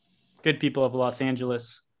good people of Los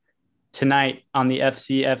Angeles. Tonight on the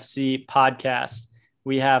FCFC podcast,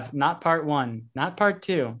 we have not part one, not part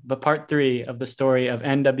two, but part three of the story of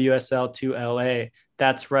NWSL to LA.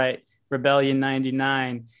 That's right. Rebellion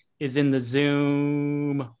 99 is in the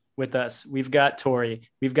Zoom with us. We've got Tori,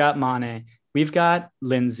 we've got Mane, we've got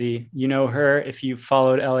Lindsay. You know her if you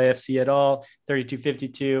followed LAFC at all.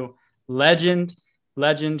 3252 legend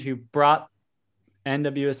who brought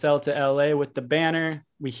NWSL to LA with the banner.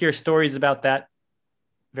 We hear stories about that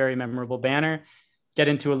very memorable banner. Get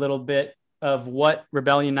into a little bit of what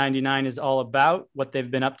Rebellion 99 is all about, what they've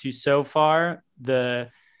been up to so far, the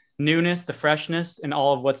newness, the freshness, and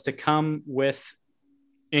all of what's to come with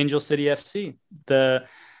Angel City FC, the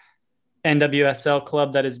NWSL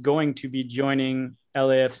club that is going to be joining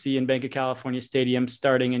LAFC in Banc of California Stadium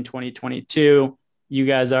starting in 2022. You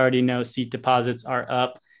guys already know seat deposits are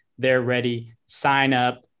up. They're ready. Sign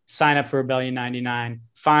up for Rebellion 99.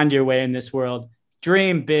 Find your way in this world.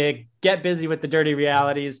 Dream big. Get busy with the dirty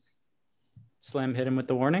realities. Slim, hit him with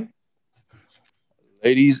the warning.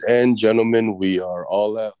 Ladies and gentlemen, we are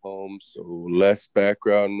all at home, so less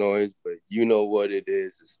background noise, but you know what it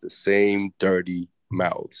is. It's the same dirty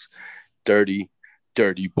mouths. Dirty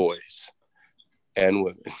boys and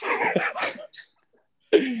women.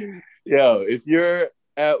 Yo, if you're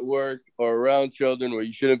at work or around children where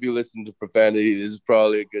you shouldn't be listening to profanity, this is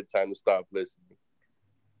probably a good time to stop listening.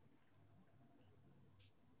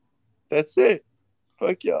 That's it.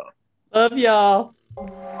 Fuck y'all. Love y'all.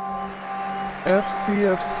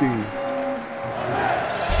 FCFC.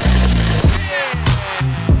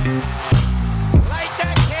 Light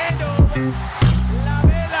that candle. La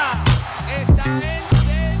vela está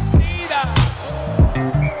encendida.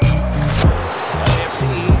 LAFC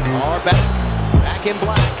are back in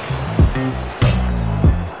black.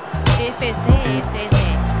 FCFC.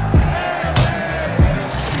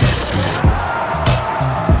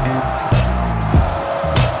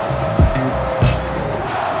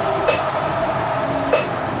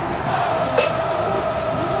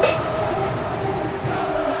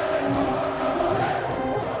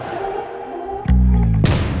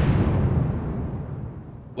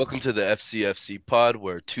 Welcome to the FCFC pod,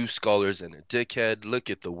 where two scholars and a dickhead look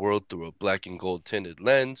at the world through a black and gold tinted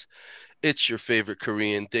lens. It's your favorite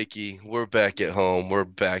Korean Dickie. We're back at home. We're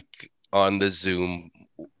back on the Zoom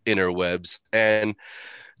interwebs. And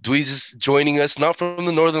Dweez is joining us, not from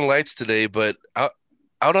the Northern Lights today, but out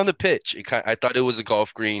on the pitch. I thought it was a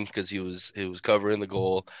golf green because he was covering the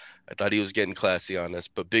goal. I thought he was getting classy on us,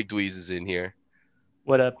 but Big Dweez is in here.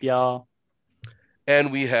 What up, y'all?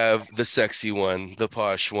 And we have the sexy one, the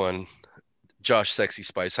posh one, Josh Sexy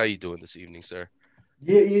Spice. How you doing this evening, sir?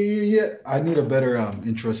 Yeah. I need a better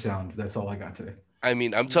intro sound. That's all I got today. I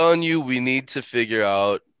mean, I'm telling you, we need to figure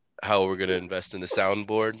out how we're gonna invest in the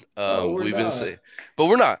soundboard. We've been saying, but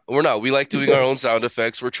we're not. We like doing our own sound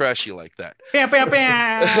effects. We're trashy like that. Bam, bam,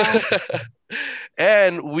 bam.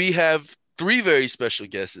 And we have three very special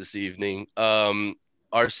guests this evening.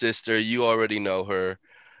 Our sister, you already know her.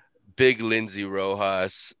 Big Lindsay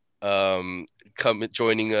Rojas,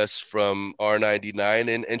 joining us from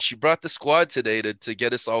R99, and she brought the squad today to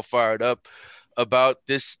get us all fired up about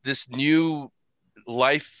this new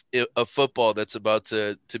life of football that's about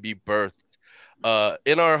to be birthed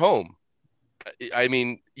in our home. I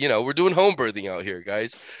mean, we're doing home birthing out here,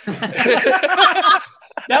 guys. That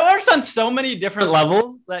works on so many different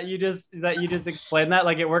levels that you just explained that.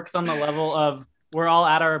 Like, it works on the level of we're all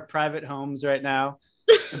at our private homes right now.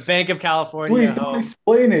 The Banc of California. Please don't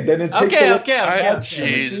explain it. Then it takes Okay.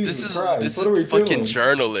 Jeez, this is fucking doing?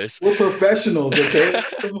 Journalist. We're professionals, okay?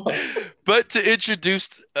 Come on. But to introduce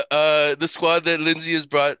the squad that Lindsay has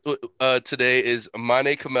brought today is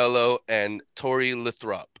Mane Camelo and Tori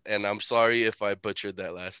Lathrop. And I'm sorry if I butchered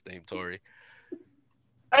that last name, Tori.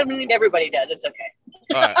 I mean, everybody does. It's okay.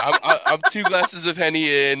 All right, I'm 2 glasses of Henny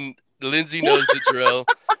in. Lindsay knows the drill.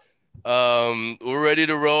 We're ready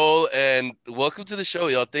to roll, and welcome to the show,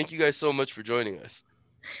 y'all. Thank you guys so much for joining us.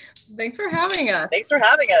 Thanks for having us.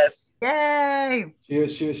 Yay!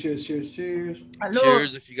 Cheers. Hello.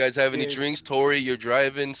 Cheers. If you guys have any Cheers. drinks, Tori, you're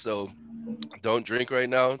driving, so don't drink right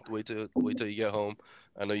now. Wait till you get home.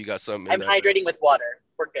 I know you got something. I'm hydrating with water.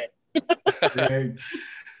 We're good. Right.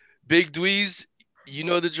 Big Dweez, you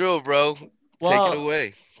know the drill, bro. Take it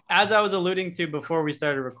away. As I was alluding to before we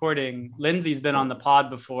started recording, Lindsay's been on the pod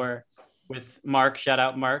before with Mark. Shout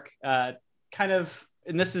out, Mark. And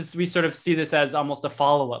we sort of see this as almost a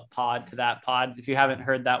follow-up pod to that pod. If you haven't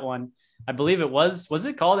heard that one, I believe it was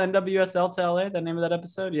it called NWSL to LA, the name of that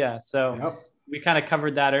episode? Yeah. So Yep. we kind of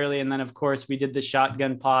covered that early. And then, of course, we did the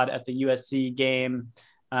shotgun pod at the USC game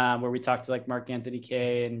where we talked to like Mark Anthony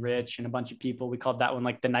Kay and Rich and a bunch of people. We called that one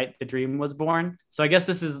like the night the dream was born. So I guess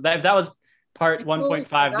this is that was part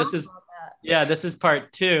 1.5. This is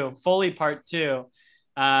part 2, fully part 2.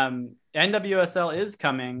 NWSL is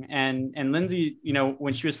coming, and Lindsay, you know,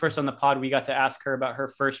 when she was first on the pod, we got to ask her about her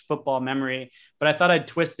first football memory, but I thought I'd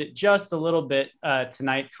twist it just a little bit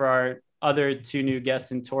tonight for our other 2 new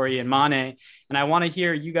guests in Tori and Mane. And I want to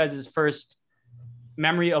hear you guys' first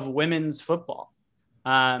memory of women's football,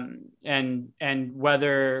 and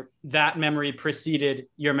whether that memory preceded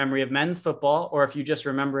your memory of men's football, or if you just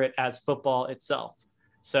remember it as football itself.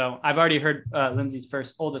 So I've already heard Lindsay's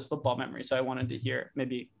oldest football memory, so I wanted to hear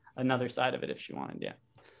maybe another side of it if she wanted. Yeah.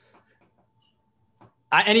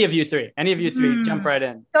 Any of you three, jump right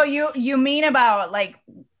in. So you mean about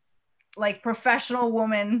like professional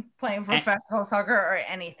woman playing professional soccer, or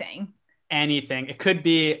anything? Anything. It could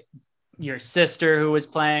be your sister who was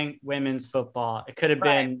playing women's football. It could have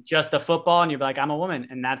been just a football and you're like, I'm a woman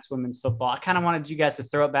and that's women's football. I kind of wanted you guys to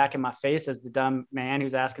throw it back in my face as the dumb man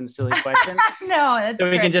who's asking the silly question. No, that's so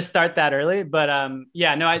we can just start that early. But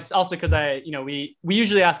it's also because we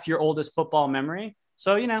usually ask your oldest football memory.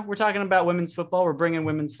 So, we're talking about women's football. We're bringing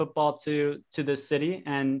women's football to this city,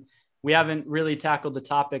 and we haven't really tackled the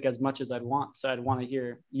topic as much as I'd want. So I'd want to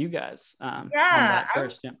hear you guys on that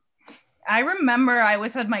first. I remember I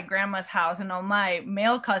was at my grandma's house and all my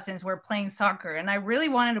male cousins were playing soccer, and I really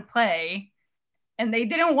wanted to play and they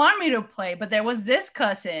didn't want me to play, but there was this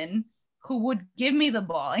cousin who would give me the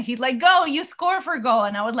ball and he's like, go, you score for goal.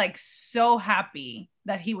 And I was like so happy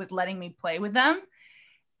that he was letting me play with them.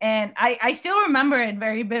 And I still remember it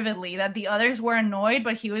very vividly that the others were annoyed,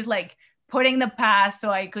 but he was like putting the pass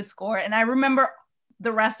so I could score. And I remember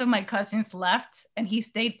the rest of my cousins left and he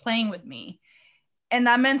stayed playing with me. And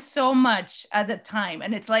that meant so much at the time.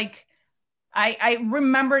 And it's like, I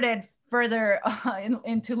remembered it further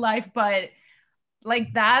into life, but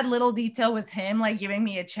like that little detail with him, like giving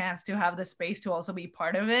me a chance to have the space to also be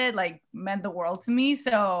part of it, like meant the world to me.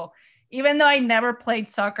 So even though I never played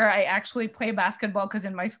soccer, I actually played basketball because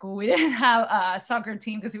in my school, we didn't have a soccer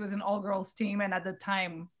team because it was an all girls team. And at the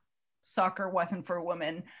time, soccer wasn't for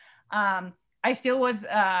women. I still was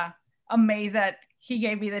amazed that he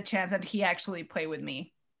gave me the chance that he actually played with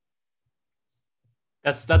me.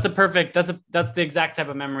 That's the exact type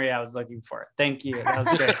of memory I was looking for. Thank you. That was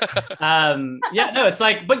great. It's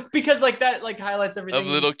like, but because like that, like highlights everything. Of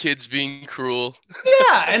little kids being cruel.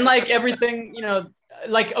 Yeah. And like everything,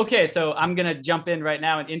 like, okay, so I'm going to jump in right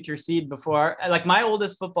now and intercede before, like my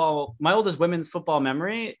oldest women's football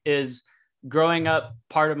memory is growing up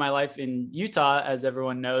part of my life in Utah, as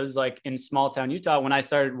everyone knows, like in small town Utah, when I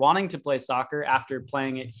started wanting to play soccer after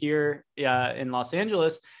playing it here in Los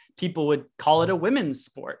Angeles, people would call it a women's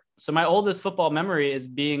sport. So my oldest football memory is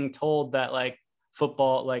being told that like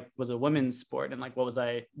football like was a women's sport and like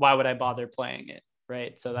why would I bother playing it?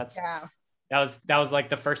 Right. So that was like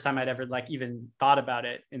the first time I'd ever like even thought about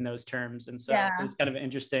it in those terms. And so it was kind of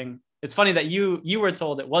interesting. It's funny that you were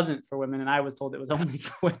told it wasn't for women and I was told it was only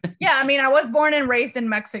for women. Yeah. I mean, I was born and raised in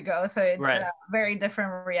Mexico, so it's a very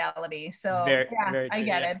different reality. So very true, I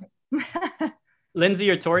get it. Lindsay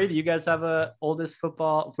or Tori, do you guys have a oldest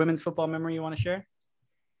women's football memory you want to share?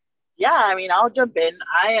 Yeah, I mean, I'll jump in.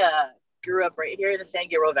 I grew up right here in the San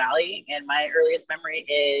Gabriel Valley, and my earliest memory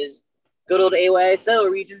is good old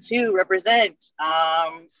AYSO Region 2 represent.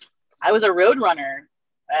 I was a road runner,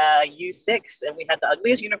 U6, and we had the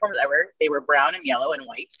ugliest uniforms ever. They were brown and yellow and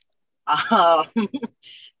white.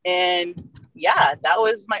 And yeah, that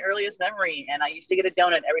was my earliest memory. And I used to get a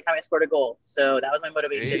donut every time I scored a goal. So that was my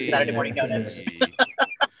motivation, Saturday morning donuts.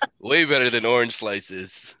 Way better than orange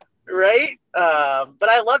slices. Right? But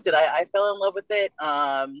I loved it. I fell in love with it.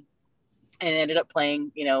 And ended up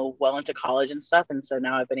playing, well into college and stuff. And so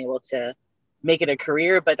now I've been able to make it a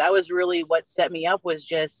career. But that was really what set me up was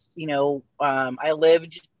just, I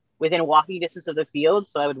lived within walking distance of the field.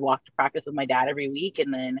 So I would walk to practice with my dad every week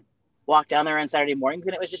and then walk down there on Saturday mornings.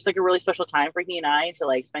 And it was just like a really special time for he and I to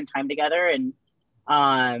like spend time together. And,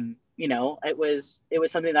 it was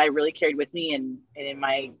something that I really carried with me. And in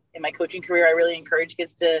my coaching career, I really encourage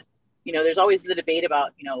kids to, there's always the debate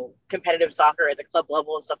about, competitive soccer at the club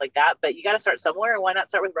level and stuff like that, but you got to start somewhere. And why not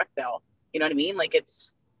start with rec bell? You know what I mean? Like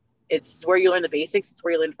it's where you learn the basics. It's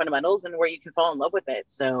where you learn fundamentals and where you can fall in love with it.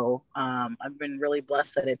 So I've been really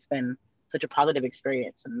blessed that it's been such a positive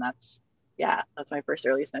experience. And that's my first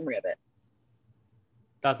earliest memory of it.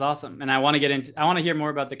 That's awesome. And I want to hear more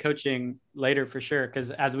about the coaching later for sure. Cause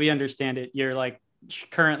as we understand it, you're like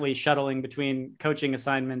currently shuttling between coaching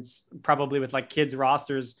assignments, probably with like kids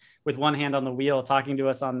rosters with one hand on the wheel, talking to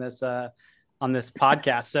us on this on this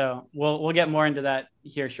podcast. So we'll get more into that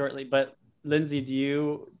here shortly. But Lindsay, do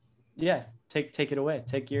you, take it away.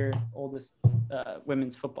 Take your oldest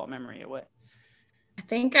women's football memory away. I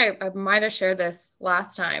think I might have shared this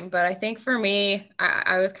last time, but I think for me,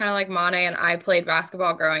 I was kind of like Mane, and I played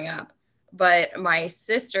basketball growing up, but my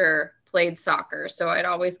sister played soccer. So I'd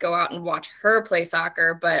always go out and watch her play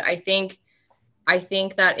soccer. But I think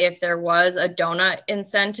that if there was a donut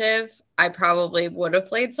incentive, I probably would have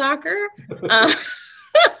played soccer.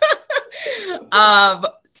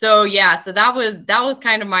 So that was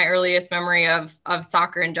kind of my earliest memory of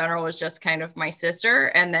soccer in general, was just kind of my sister,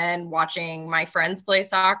 and then watching my friends play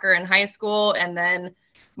soccer in high school, and then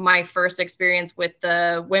my first experience with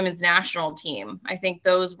the women's national team. I think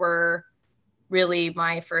those were really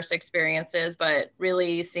my first experiences, but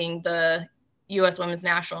really seeing the U.S. women's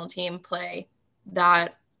national team play,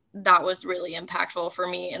 that was really impactful for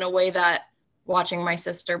me in a way that watching my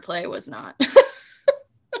sister play was not.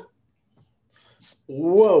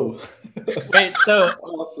 Whoa. Wait, so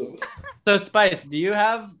awesome. So Spice, do you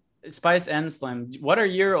have, Spice and Slim, what are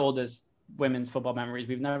your oldest women's football memories?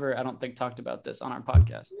 We've never, I don't think, talked about this on our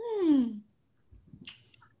podcast.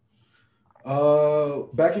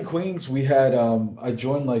 Back in Queens, we had I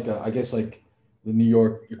joined the New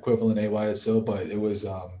York equivalent AYSO, but it was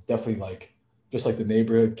definitely just like the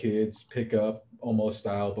neighborhood kids pickup almost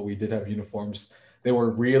style, but we did have uniforms. They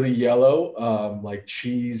were really yellow, like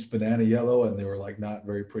cheese, banana yellow, and they were not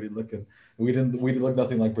very pretty looking. We didn't look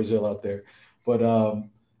nothing like Brazil out there, but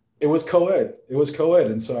it was co-ed.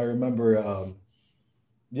 And so I remember,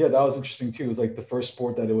 that was interesting too. It was the first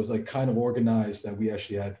sport that it was kind of organized, that we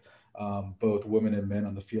actually had both women and men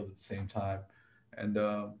on the field at the same time. And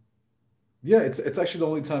it's actually the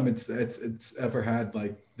only time it's ever had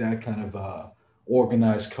that kind of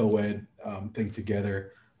organized co-ed thing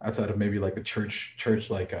together, outside of maybe a church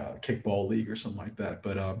kickball league or something like that.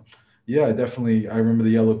 But definitely, I remember the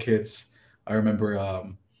yellow kits. I remember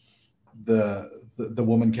the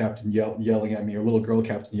woman captain yelling at me, or little girl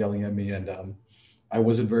captain yelling at me, and I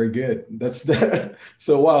wasn't very good. That's that.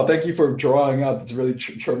 So wow, thank you for drawing out this really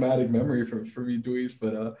traumatic memory for me, Dweez.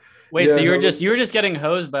 But wait, so you were just getting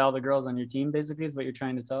hosed by all the girls on your team, basically, is what you're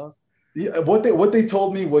trying to tell us? Yeah, what they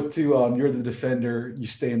told me was to you're the defender, you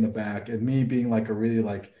stay in the back, and me being a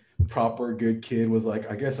really proper good kid was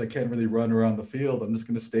I guess I can't really run around the field. I'm just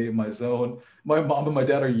gonna stay in my zone. My mom and my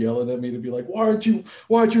dad are yelling at me to be why aren't you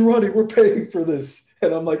running? We're paying for this,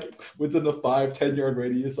 and I'm within a 5-10 yard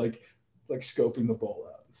radius, scoping the ball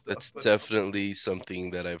out. That's definitely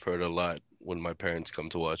something that I've heard a lot when my parents come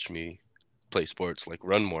to watch me play sports,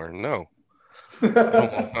 run more. No. I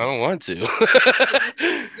don't want to.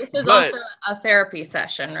 This is also a therapy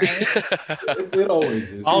session, right? It always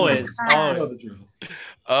is. Always.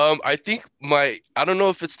 I think I don't know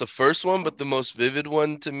if it's the first one, but the most vivid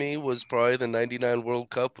one to me was probably the 99 World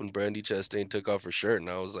Cup when Brandi Chastain took off her shirt, and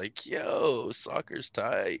I was yo, soccer's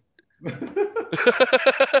tight.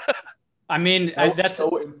 I mean, that's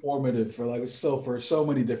so informative for so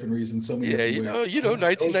many different reasons. So many.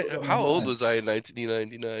 Yeah, how old was I in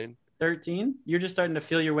 1999? 13? You're just starting to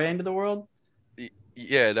feel your way into the world?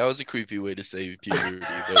 Yeah, that was a creepy way to say puberty.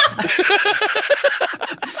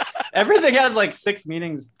 Everything has 6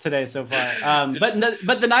 meanings today so far. But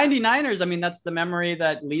the 99ers, I mean, that's the memory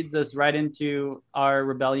that leads us right into our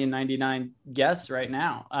Rebellion 99 guests right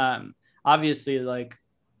now. Obviously,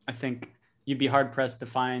 I think you'd be hard pressed to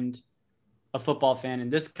find a football fan in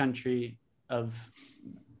this country of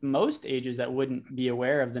most ages that wouldn't be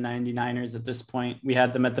aware of the 99ers at this point. We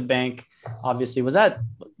had them at the bank. Obviously, was that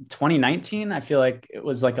 2019? I feel like it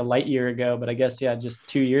was a light year ago, but I guess, just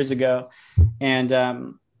 2 years ago. And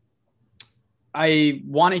I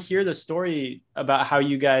want to hear the story about how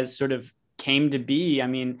you guys sort of came to be. I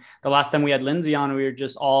mean, the last time we had Lindsay on, we were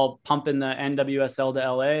just all pumping the NWSL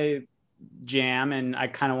to LA jam. And I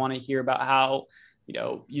kind of want to hear about how,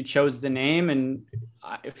 you chose the name. And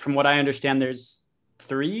from what I understand, there's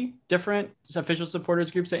 3 different official supporters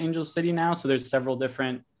groups at Angel City now. So there's several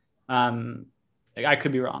different, I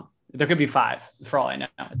could be wrong. There could be 5 for all I know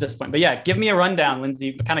at this point, but give me a rundown,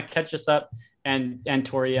 Lindsay, kind of catch us up, and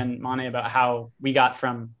Tori and Mane, about how we got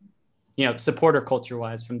from, supporter culture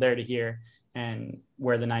wise from there to here, and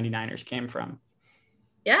where the 99ers came from.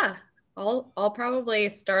 Yeah. I'll probably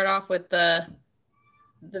start off with the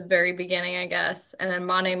very beginning, I guess. And then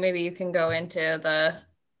Mane, maybe you can go into the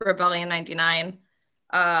Rebellion 99.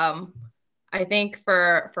 I think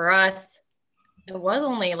for us, it was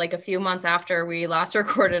only a few months after we last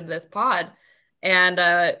recorded this pod, and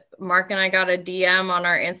Mark and I got a DM on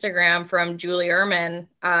our Instagram from Julie Ehrman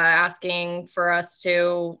asking for us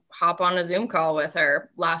to hop on a Zoom call with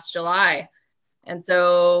her last July. And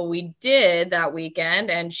so we did that weekend,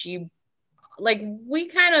 and we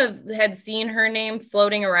kind of had seen her name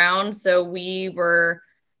floating around. So we were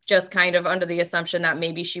just kind of under the assumption that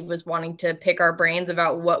maybe she was wanting to pick our brains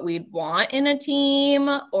about what we'd want in a team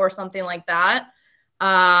or something like that.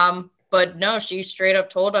 But no, she straight up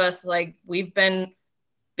told us, like, we've been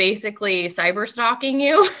basically cyber stalking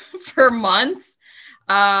you for months,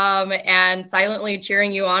 and silently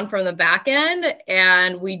cheering you on from the back end.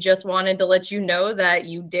 And we just wanted to let you know that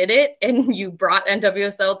you did it and you brought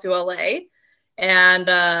NWSL to LA. And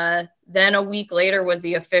then a week later was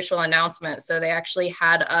the official announcement. So they actually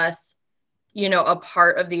had us, a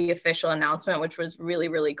part of the official announcement, which was really,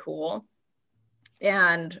 really cool.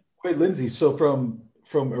 And wait, Lindsay, so from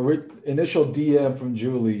initial DM from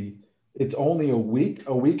Julie, it's only a week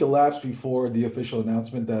elapsed before the official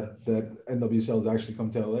announcement that NWSL has actually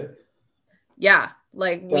come to LA. Yeah,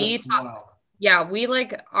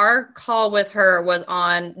 our call with her was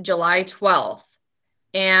on July 12th,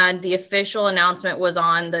 and the official announcement was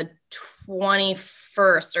on the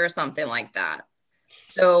 21st or something like that.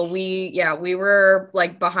 So we were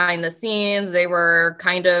like behind the scenes. They were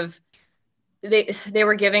kind of they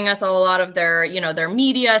were giving us a lot of their, their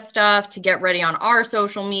media stuff to get ready on our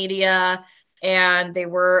social media. And they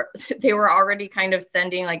were already kind of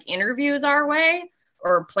sending like interviews our way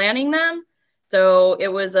or planning them. So it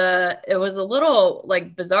was a little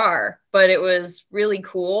like bizarre, but it was really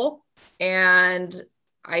cool. And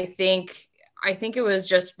I think it was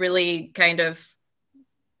just really kind of,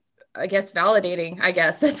 I guess, validating,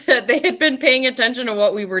 that they had been paying attention to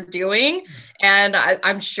what we were doing. And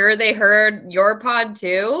I'm sure they heard your pod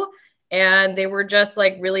too. And they were just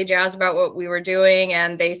like really jazzed about what we were doing.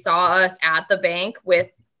 And they saw us at the bank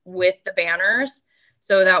with the banners.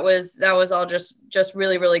 So that was all just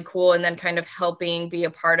really, really cool. And then kind of helping be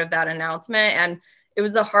a part of that announcement. And it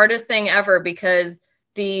was the hardest thing ever because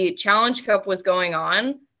the Challenge Cup was going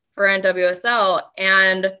on for NWSL,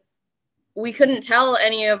 and we couldn't tell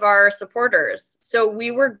any of our supporters. So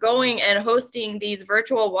we were going and hosting these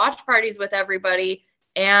virtual watch parties with everybody.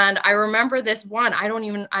 And I remember this one, I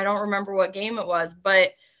don't remember what game it was,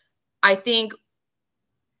 but I think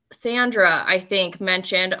Sandra,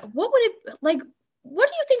 mentioned, what do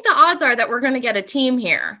you think the odds are that we're going to get a team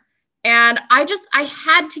here? And I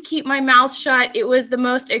had to keep my mouth shut. It was the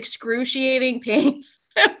most excruciating pain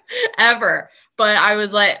ever. But I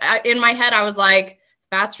was like, in my head, I was like,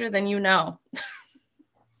 faster than you know.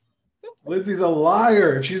 Lindsay's a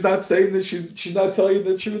liar. She's not saying that she's not telling you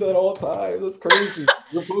the truth at all times. That's crazy.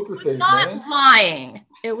 You're poker face, not man. Lying.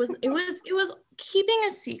 It was keeping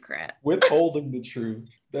a secret. Withholding the truth.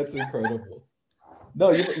 That's incredible. No,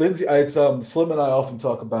 Lindsay, it's Slim and I often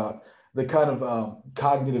talk about the kind of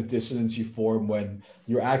cognitive dissonance you form when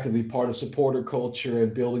you're actively part of supporter culture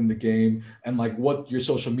and building the game and like what your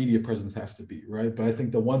social media presence has to be, right? But I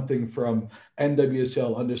think the one thing from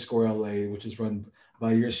NWSL_LA, which is run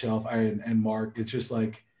by yourself and Mark, it's just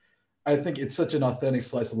like, I think it's such an authentic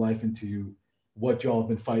slice of life into what y'all have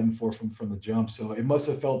been fighting for from the jump. So it must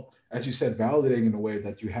have felt, as you said, validating in a way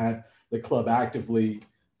that you had the club actively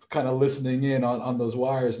kind of listening in on those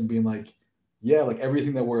wires and being like, yeah, like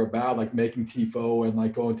everything that we're about, like making TIFO and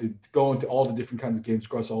like going to all the different kinds of games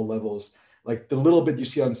across all levels, like the little bit you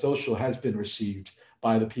see on social has been received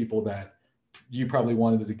by the people that you probably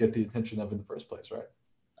wanted to get the attention of in the first place, right?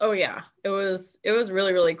 Oh yeah, it was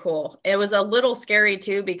really, really cool. It was a little scary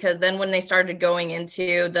too, because then when they started going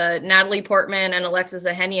into the Natalie Portman and Alexis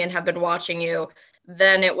Ohanian have been watching you,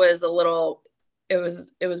 then it was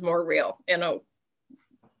more real in a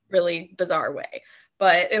really bizarre way.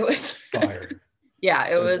 But it was fire. Yeah,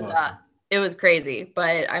 it was awesome. It was crazy.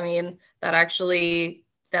 But I mean, that's actually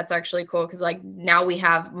cool because like now we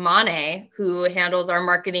have Mane who handles our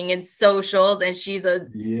marketing and socials, and she's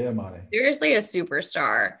seriously a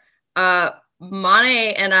superstar.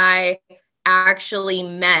 Mane and I actually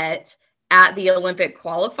met at the Olympic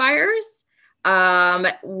qualifiers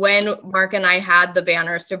when Mark and I had the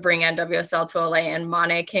banners to bring NWSL to LA, and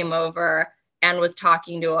Mane came over and was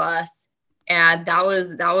talking to us. And that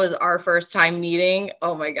was our first time meeting.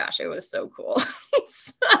 Oh my gosh, it was so cool.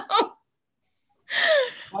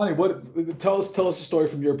 Bonnie, tell us a story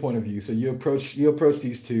from your point of view. So you approach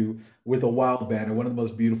these two with a wild banner, one of the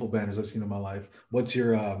most beautiful banners I've seen in my life. What's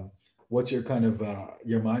your kind of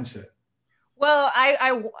your mindset? Well,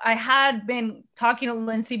 I had been talking to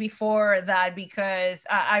Lindsay before that because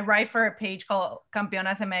I write for a page called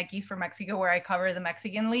Campeonas MX for Mexico, where I cover the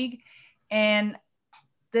Mexican League. And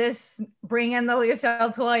this Bring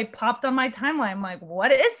NWSL to LA popped on my timeline. I'm like,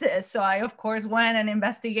 what is this? So I, of course, went and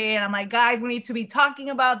investigated. I'm like, guys, we need to be talking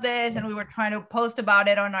about this. And we were trying to post about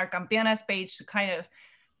it on our Campeonas page to kind of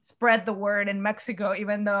spread the word in Mexico,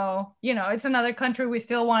 even though, you know, it's another country. We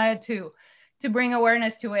still wanted to bring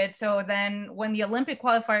awareness to it. So then when the Olympic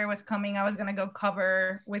qualifier was coming, I was going to go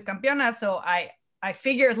cover with Campeonas. So I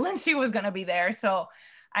figured Lindsay was going to be there. So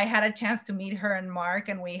I had a chance to meet her and Mark,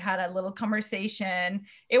 and we had a little conversation.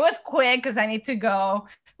 It was quick because I need to go.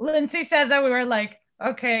 Lindsay says that we were like,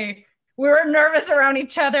 okay, we were nervous around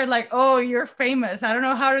each other. Like, oh, you're famous. I don't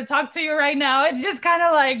know how to talk to you right now. It's just kind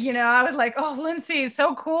of like, you know, I was like, oh, Lindsay is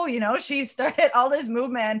so cool. You know, she started all this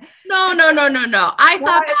movement. No. I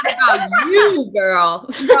thought that about you, girl.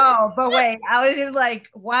 No, but wait, I was just like,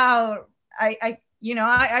 wow. I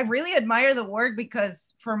really admire the work,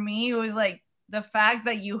 because for me, it was like, the fact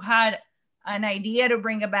that you had an idea to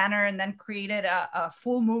bring a banner and then created a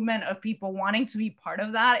full movement of people wanting to be part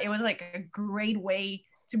of that. It was like a great way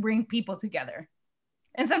to bring people together.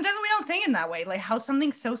 And sometimes we don't think in that way, like how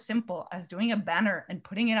something so simple as doing a banner and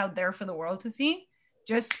putting it out there for the world to see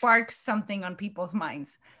just sparks something on people's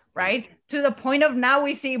minds, right? To the point of now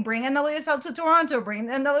we see Bring NWSL to Toronto, Bring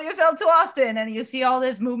NWSL to Austin. And you see all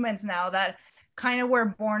these movements now that kind of were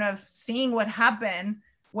born of seeing what happened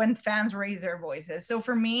when fans raise their voices. So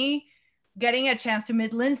for me, getting a chance to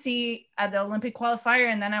meet Lindsay at the Olympic qualifier,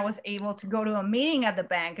 and then I was able to go to a meeting at the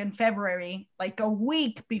bank in February, like a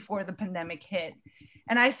week before the pandemic hit.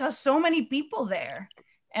 And I saw so many people there,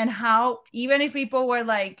 and how even if people were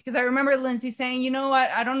like, because I remember Lindsay saying, you know what,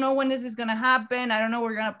 I don't know when this is going to happen. I don't know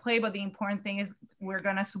we're going to play, but the important thing is we're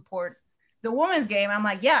going to support the women's game. I'm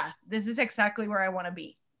like, yeah, this is exactly where I want to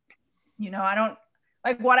be. You know, I don't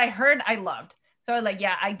like what I heard, I loved. So I was like,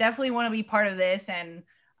 yeah, I definitely want to be part of this. And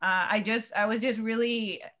I was just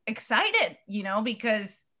really excited, you know,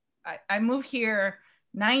 because I moved here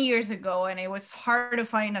 9 years ago, and it was hard to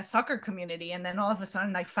find a soccer community. And then all of a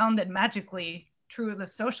sudden I found it magically through the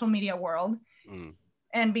social media world.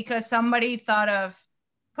 And because somebody thought of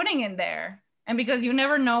putting it there, and because you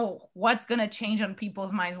never know what's going to change on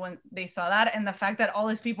people's minds when they saw that. And the fact that all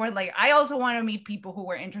these people are like, I also want to meet people who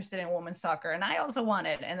were interested in women's soccer, and I also want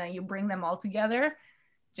it. And then you bring them all together,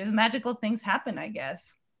 just magical things happen, I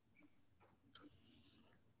guess.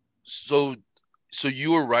 So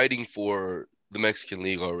you were writing for the Mexican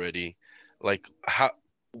League already. Like,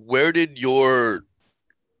 where did your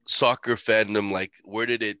soccer fandom, like, where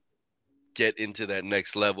did it get into that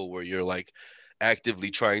next level where you're like actively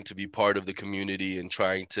trying to be part of the community and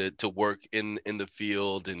trying to work in the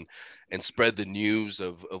field and spread the news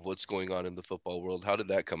of what's going on in the football world? How did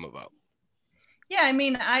that come about? Yeah, I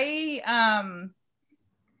mean,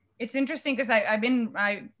 it's interesting because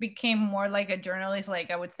I became more like a journalist, like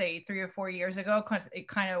I would say 3 or 4 years ago, because it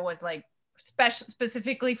kind of was like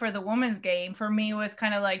specifically for the women's game. For me, it was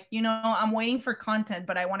kind of like, you know, I'm waiting for content,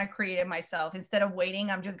 but I want to create it myself. Instead of waiting,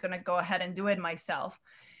 I'm just going to go ahead and do it myself.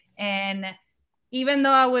 And even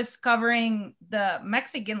though I was covering the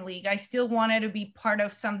Mexican League, I still wanted to be part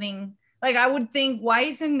of something. Like, I would think, why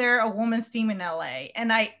isn't there a women's team in LA?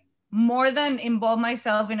 And I, more than involve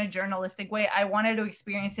myself in a journalistic way, I wanted to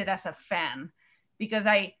experience it as a fan, because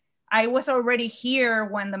I was already here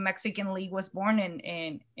when the Mexican League was born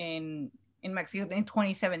in Mexico in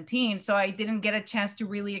 2017. So I didn't get a chance to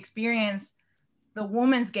really experience the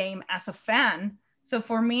women's game as a fan. So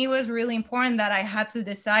for me, it was really important that I had to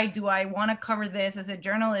decide, do I want to cover this as a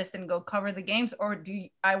journalist and go cover the games, or do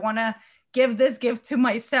I want to give this gift to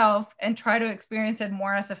myself and try to experience it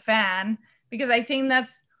more as a fan? Because I think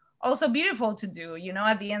that's also beautiful to do. You know,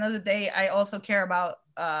 at the end of the day, I also care about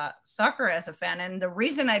soccer as a fan. And the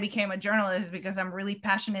reason I became a journalist is because I'm really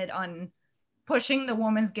passionate on pushing the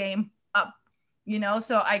women's game up, you know,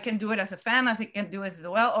 so I can do it as a fan, as I can do it as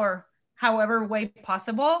well, or however way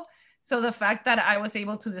possible. So the fact that I was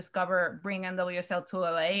able to discover Bring NWSL to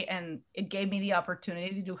LA, and it gave me the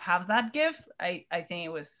opportunity to have that gift, I think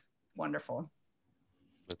it was wonderful.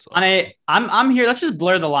 That's awesome. I'm here. Let's just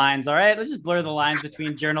blur the lines. All right. Let's just blur the lines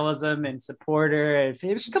between journalism and supporter.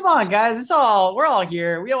 Come on, guys. We're all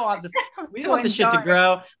here. We all want this. We want this shit to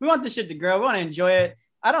grow. We want this shit to grow. We want to enjoy it.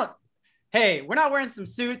 Hey, we're not wearing some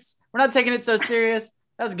suits. We're not taking it so serious.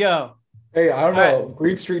 Let's go. Hey, I don't know. Right.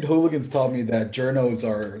 Green Street Hooligans taught me that journos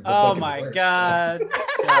are the Oh fucking my worst. God.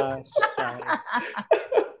 Gosh, guys.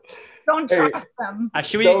 Don't trust them.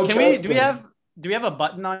 Do we have a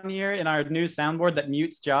button on here in our new soundboard that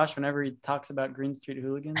mutes Josh whenever he talks about Green Street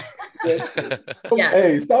Hooligans? Yes.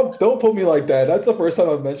 Hey, stop. Don't put me like that. That's the first time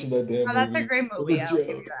I've mentioned that damn Oh, that's movie. a great It was movie. a I'll give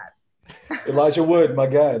joke. you that. Elijah Wood, my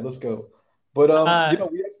guy. Let's go. But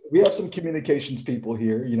we have some communications people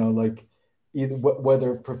here, like either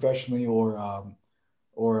whether professionally or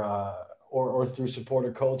through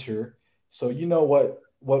supporter culture. So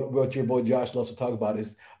what your boy Josh loves to talk about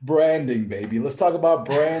is branding, baby. Let's talk about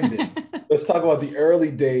branding. Let's talk about the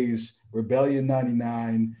early days, Rebellion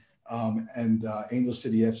 99, and Angel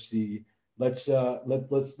City FC. Let's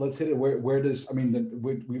hit it. Where does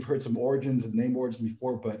we've heard some origins and name origins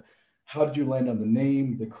before, but how did you land on the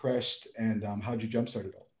name, the crest, and how did you jumpstart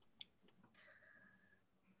it all?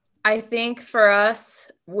 I think for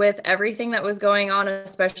us, with everything that was going on,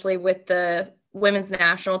 especially with the women's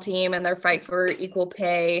national team and their fight for equal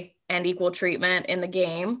pay and equal treatment in the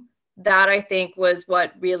game, that I think was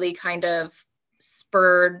what really kind of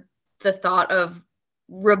spurred the thought of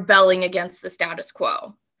rebelling against the status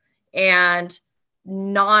quo and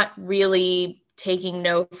not really taking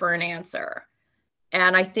no for an answer.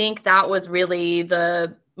 And I think that was really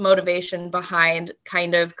the motivation behind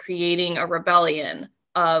kind of creating a rebellion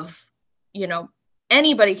of,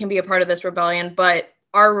 anybody can be a part of this rebellion, but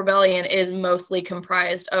our rebellion is mostly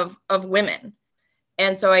comprised of women.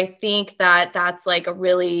 And so I think that that's like a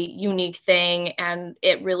really unique thing. And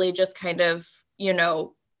it really just kind of,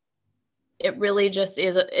 it really just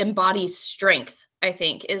embodies strength, I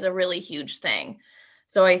think, is a really huge thing.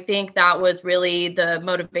 So I think that was really the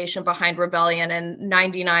motivation behind Rebellion. And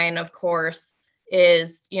 99, of course,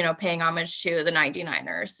 is, paying homage to the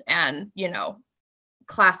 99ers and,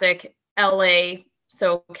 classic LA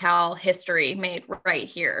SoCal history made right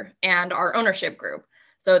here and our ownership group.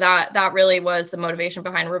 So that really was the motivation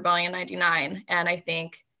behind Rebellion 99. And I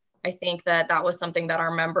think that was something that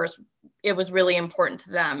our members, it was really important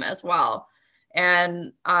to them as well.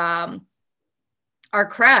 And our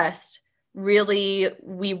crest, really,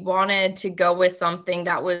 we wanted to go with something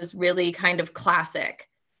that was really kind of classic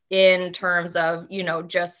in terms of,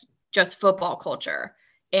 just football culture.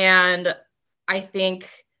 And I think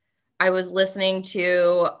I was listening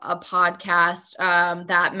to a podcast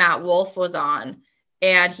that Matt Wolf was on,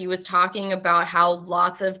 and he was talking about how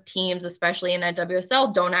lots of teams, especially in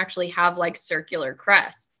NWSL, don't actually have like circular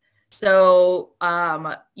crests. So,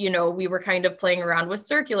 we were kind of playing around with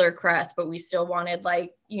circular crests, but we still wanted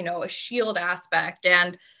like, a shield aspect.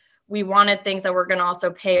 And we wanted things that were going to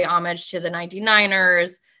also pay homage to the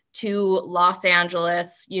 99ers, to Los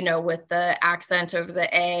Angeles, with the accent of the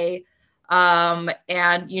A. And,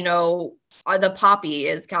 the poppy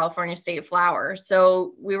is California state flower.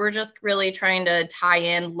 So we were just really trying to tie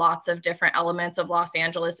in lots of different elements of Los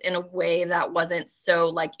Angeles in a way that wasn't so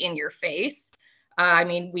like in your face.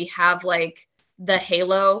 We have like the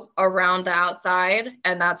halo around the outside,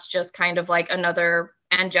 and that's just kind of like another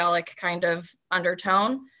angelic kind of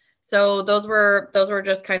undertone. So those were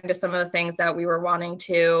just kind of some of the things that we were wanting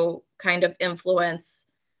to kind of influence,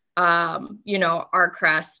 our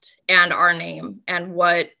crest and our name and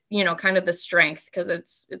what, kind of the strength, because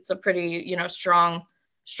it's a pretty,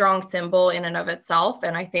 strong symbol in and of itself.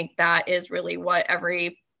 And I think that is really what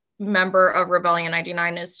every member of Rebellion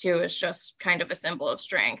 99 is too, is just kind of a symbol of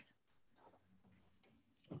strength.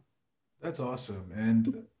 That's awesome.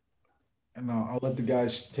 And I'll let the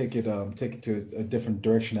guys take it to a different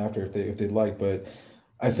direction after if they like. But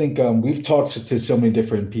I think we've talked to so many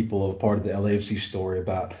different people, a part of the LAFC story,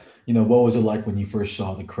 about what was it like when you first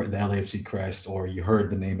saw the LAFC crest, or you heard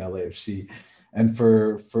the name LAFC. And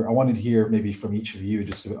for I wanted to hear maybe from each of you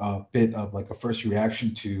just a bit of like a first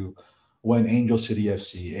reaction to when Angel City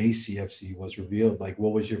FC, ACFC, was revealed. Like,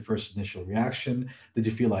 what was your first initial reaction? Did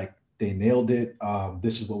you feel like they nailed it?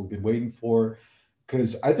 This is what we've been waiting for.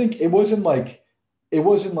 Because I think it wasn't like it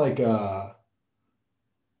was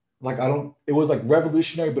like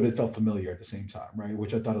revolutionary, but it felt familiar at the same time, right?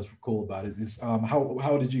 Which I thought was cool about it. Is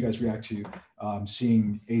how did you guys react to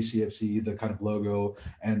seeing ACFC, the kind of logo,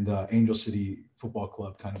 and Angel City Football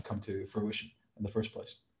Club kind of come to fruition in the first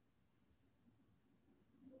place?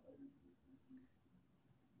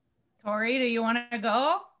 Tori, do you want to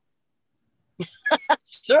go?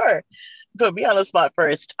 Sure. Put me on the spot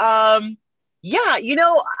first. I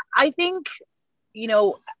think,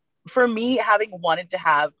 for me, having wanted to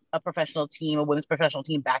have a professional team, a women's professional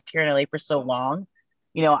team back here in LA for so long,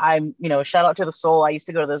 I'm, shout out to the Soul. I used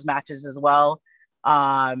to go to those matches as well.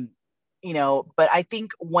 But I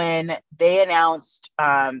think when they announced,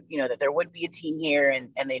 that there would be a team here and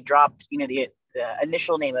they dropped, the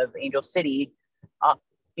initial name of Angel City,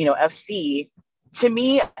 FC, to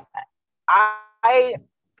me, I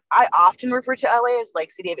often refer to LA as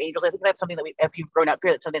like City of Angels. I think that's something that if you've grown up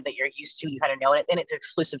here, that's something that you're used to, you kind of know it, and it's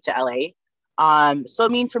exclusive to LA. So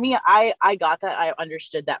for me, I got that, I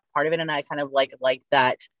understood that part of it, and I kind of like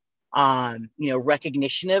that,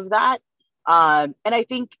 recognition of that. And I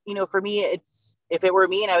think, for me, if it were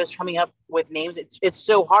me and I was coming up with names, it's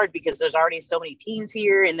so hard because there's already so many teams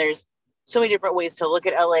here and there's so many different ways to look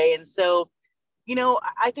at LA. And so,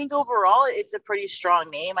 I think overall it's a pretty strong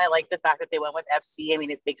name. I like the fact that they went with FC. I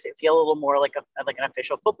mean, it makes it feel a little more like an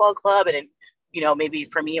official football club, and maybe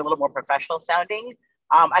for me a little more professional sounding.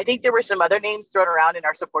 I think there were some other names thrown around in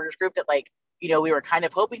our supporters group that we were kind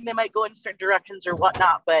of hoping they might go in certain directions or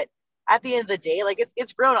whatnot, but at the end of the day,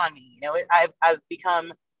 it's grown on me. I've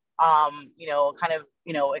become, kind of,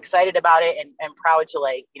 excited about it and proud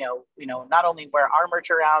to not only wear our merch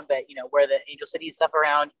around, but, wear the Angel City stuff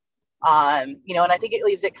around. And I think it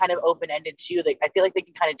leaves it kind of open-ended too. I feel like they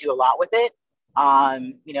can kind of do a lot with it.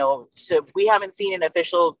 So if we haven't seen an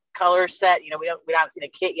official color set, we haven't seen a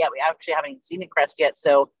kit yet. We actually haven't even seen the crest yet.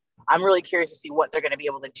 So I'm really curious to see what they're going to be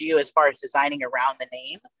able to do as far as designing around the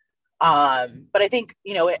name. But I think,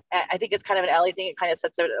 I think it's kind of an LA thing. It kind of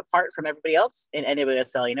sets it apart from everybody else in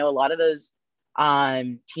NWSL. A lot of those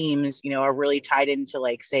teams, are really tied into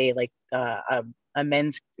a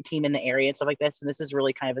men's team in the area and stuff like this. And this is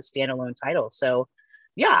really kind of a standalone title. So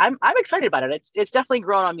yeah, I'm excited about it. It's definitely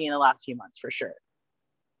grown on me in the last few months for sure.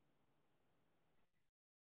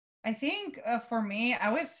 I think for me,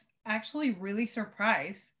 I was actually really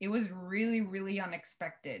surprised. It was really, really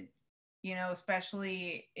unexpected,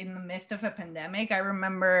 especially in the midst of a pandemic. I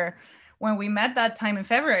remember when we met that time in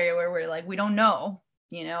February where we're like, we don't know,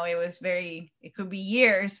 it could be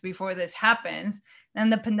years before this happens.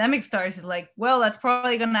 And the pandemic starts, it's like, well, that's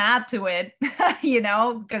probably going to add to it,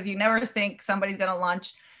 because you never think somebody's going to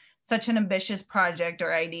launch such an ambitious project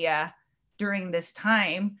or idea during this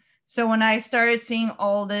time. So when I started seeing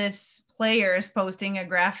all these players posting a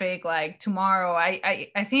graphic like tomorrow, I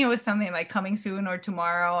think it was something like coming soon or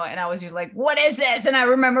tomorrow. And I was just like, what is this? And I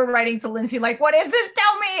remember writing to Lindsay, like, what is this?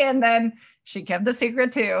 Tell me. And then she kept the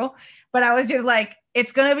secret too. But I was just like,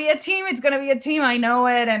 it's going to be a team. It's going to be a team. I know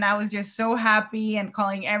it. And I was just so happy and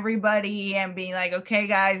calling everybody and being like, okay,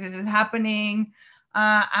 guys, this is happening.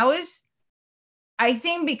 I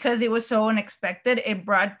think because it was so unexpected, it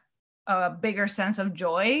brought a bigger sense of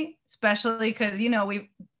joy, especially because,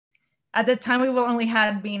 at the time we've only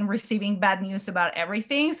been receiving bad news about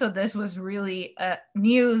everything. So this was really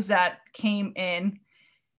news that came in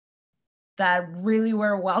that really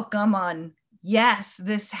were welcome on, yes,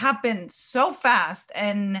 this happened so fast.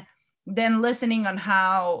 And then listening on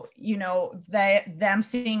how, them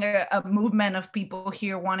seeing a movement of people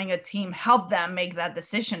here wanting a team help them make that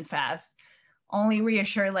decision fast, only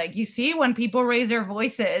reassure, like, you see, when people raise their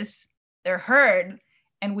voices, they're heard,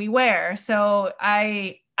 and we wear. So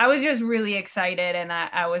I was just really excited, and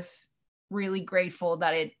I was really grateful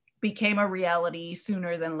that it became a reality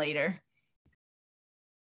sooner than later.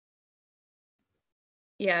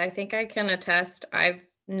 Yeah, I think I can attest. I've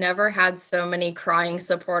never had so many crying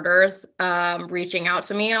supporters reaching out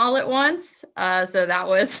to me all at once. So that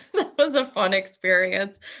was a fun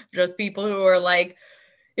experience. Just people who were like,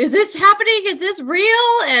 is this happening? Is this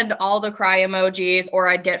real? And all the cry emojis, or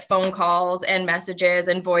I'd get phone calls and messages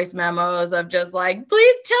and voice memos of just like,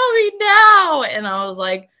 please tell me now. And I was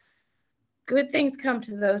like, good things come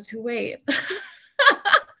to those who wait.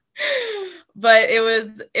 But it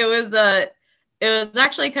was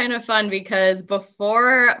actually kind of fun because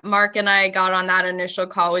before Mark and I got on that initial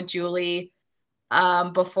call with Julie,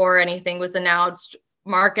 before anything was announced,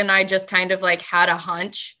 Mark and I just kind of like had a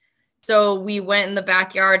hunch. So we went in the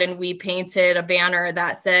backyard and we painted a banner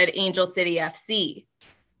that said Angel City FC.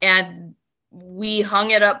 And we hung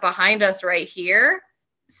it up behind us right here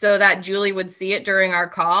so that Julie would see it during our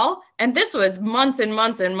call. And this was months and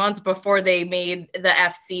months and months before they made the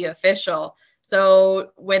FC official. So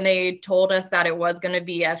when they told us that it was going to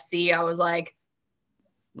be FC, I was like,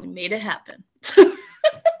 we made it happen.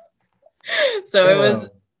 So it was,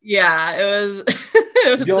 yeah, it was.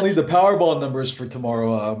 If you all need the Powerball numbers for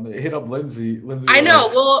tomorrow, hit up Lindsay. I know.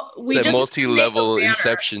 Well, we that just multi-level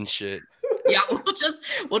Inception shit. Yeah,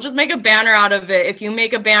 we'll just make a banner out of it. If you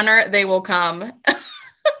make a banner, they will come.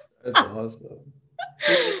 That's awesome.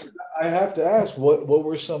 I have to ask, what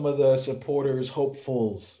were some of the supporters'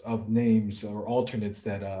 hopefuls of names or alternates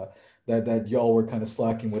that y'all were kind of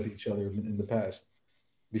slacking with each other in the past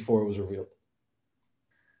before it was revealed?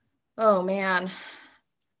 Oh man,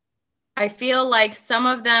 I feel like some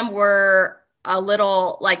of them were a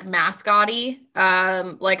little like mascot-y.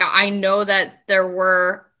 Like I know that there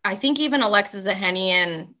were. I think even Alexis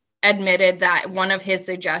Ohanian admitted that one of his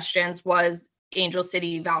suggestions was Angel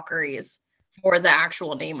City Valkyries for the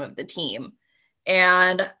actual name of the team.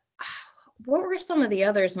 And what were some of the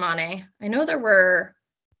others, Mane? I know there were,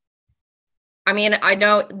 I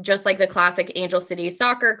know just like the classic Angel City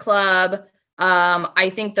Soccer Club,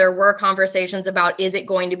 I think there were conversations about, is it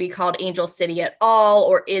going to be called Angel City at all,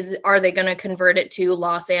 or are they going to convert it to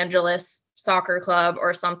Los Angeles Soccer Club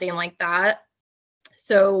or something like that?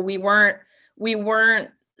 So we weren't,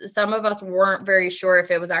 some of us weren't very sure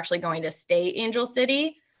if it was actually going to stay Angel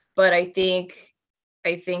City, but I think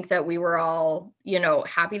that we were all,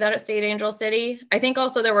 happy that it stayed Angel City. I think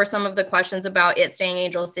also there were some of the questions about it staying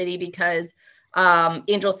Angel City because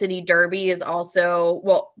Angel City Derby is also,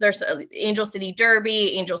 well, there's Angel City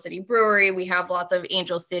Derby, Angel City Brewery. We have lots of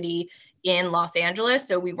Angel City in Los Angeles.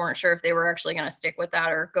 So we weren't sure if they were actually going to stick with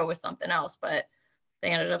that or go with something else, but they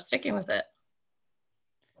ended up sticking with it.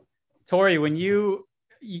 Tori, when you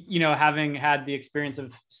having had the experience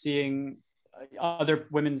of seeing other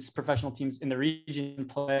women's professional teams in the region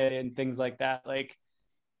play and things like that,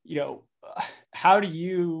 how do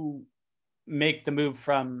you make the move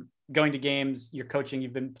from going to games, you're coaching,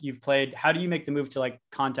 you've played, how do you make the move to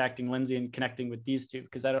contacting Lindsay and connecting with these two?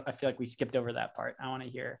 Because I feel like we skipped over that part. I want to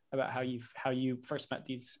hear about how you first met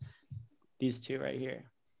these two right here.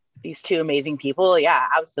 These two amazing people. Yeah,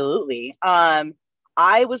 absolutely.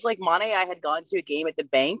 I was like Mane, I had gone to a game at the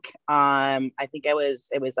bank. I think it was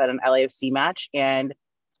at an LAFC match, and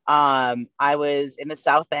I was in the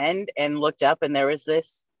South End and looked up, and there was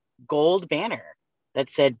this gold banner that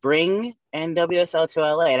said "Bring NWSL to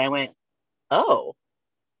LA," and I went, "Oh,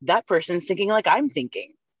 that person's thinking like I'm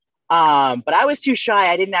thinking." But I was too shy.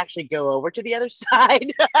 I didn't actually go over to the other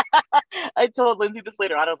side. I told Lindsay this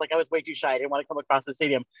later on. I was like, I was way too shy. I didn't want to come across the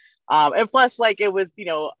stadium. And plus, it was,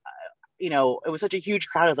 it was such a huge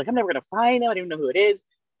crowd. I was like, I'm never going to find them. I don't even know who it is.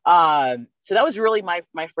 So that was really my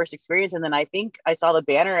first experience. And then I think I saw the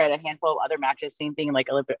banner at a handful of other matches, same thing, like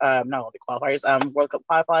Olympic qualifiers, World Cup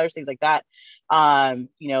qualifiers, things like that.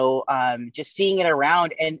 Just seeing it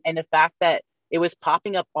around and the fact that it was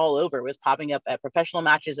popping up all over. It was popping up at professional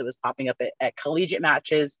matches. It was popping up at collegiate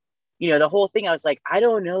matches. The whole thing, I was like, I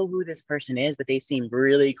don't know who this person is, but they seem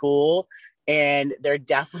really cool. And they're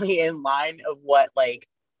definitely in line of what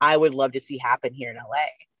I would love to see happen here in LA.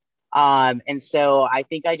 And so I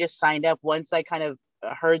think I just signed up once I kind of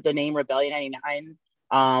heard the name Rebellion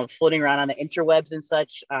 99 floating around on the interwebs and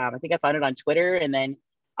such. I think I found it on Twitter, and then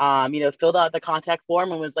filled out the contact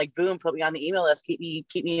form and was like, boom, put me on the email list, keep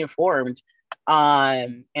me informed.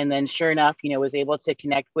 And then sure enough, was able to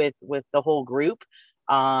connect with the whole group.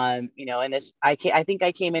 And this, I think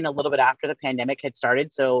I came in a little bit after the pandemic had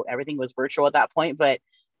started, so everything was virtual at that point, but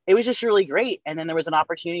it was just really great. And then there was an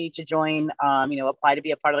opportunity to join, apply to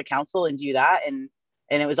be a part of the council and do that. And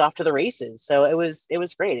it was off to the races. So it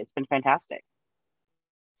was great. It's been fantastic.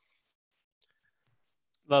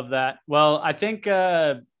 Love that. Well, I think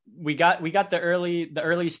we got the early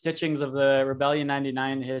stitchings of the Rebellion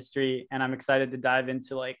 99 history, and I'm excited to dive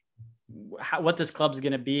into what this club's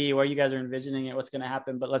going to be, where you guys are envisioning it, what's going to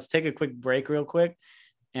happen. But let's take a quick break real quick,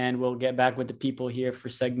 and we'll get back with the people here for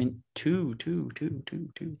segment two.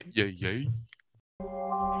 Yeah.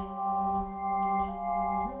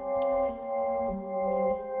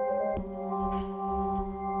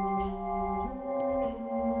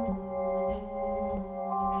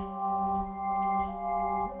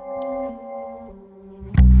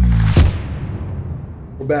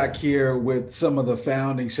 We're back here with some of the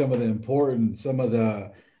founding, some of the important, some of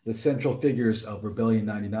the central figures of Rebellion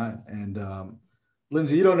 99. And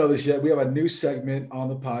Lindsay, you don't know this yet. We have a new segment on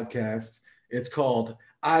the podcast. It's called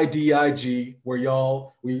IDIG, where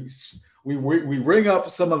we ring up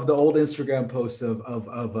some of the old Instagram posts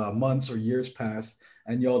of months or years past,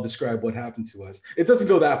 and y'all describe what happened to us. It doesn't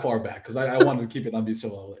go that far back because I wanted to keep it on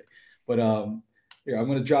BSO LA. But here, I'm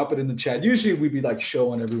going to drop it in the chat. Usually we'd be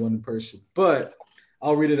showing everyone in person, but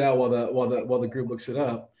I'll read it out while the group looks it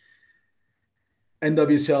up.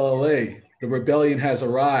 NWSLLA, the rebellion has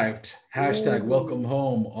arrived. # welcome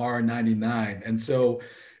home R99. And so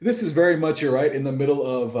this is very much, you're right, in the middle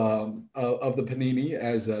of the panini,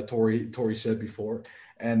 as Tori said before.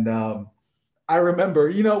 And I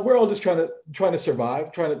remember, we're all just trying to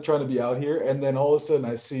survive, trying to be out here. And then all of a sudden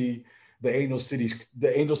I see the Angel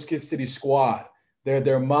City squad.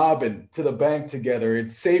 They're mobbing to the bank together.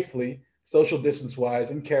 It's safely, social distance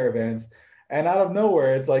wise, in caravans. And out of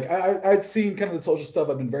nowhere, it's I'd seen kind of the social stuff.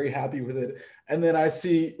 I've been very happy with it. And then I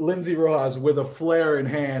see Lindsay Rojas with a flare in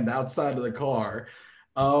hand outside of the car.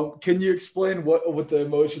 Can you explain what the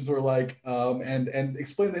emotions were like? And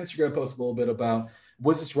explain the Instagram post a little bit about,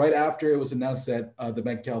 was this right after it was announced that the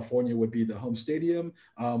Bank of California would be the home stadium?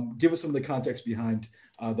 Give us some of the context behind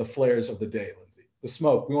the flares of the day, Lindsay. The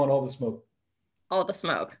smoke. We want all the smoke. All the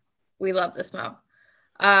smoke. We love the smoke.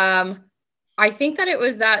 I think that it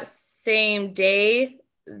was that same day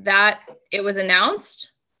that it was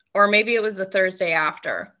announced. or maybe it was the Thursday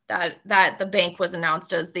after that the bank was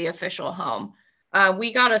announced as the official home.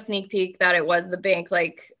 We got a sneak peek that it was the bank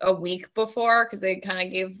like a week before, because they kind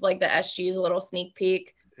of gave like the SGs a little sneak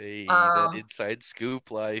peak. Hey, that inside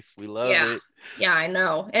scoop life. We love it. Yeah, I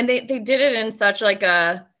know. And they did it in such like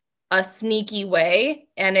a sneaky way,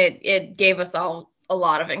 and it gave us all a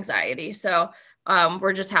lot of anxiety. So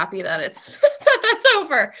we're just happy that it's that's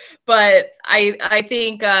over. But I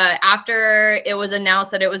think after it was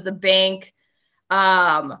announced that it was the bank,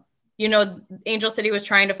 you know, Angel City was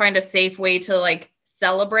trying to find a safe way to like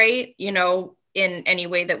celebrate, you know, in any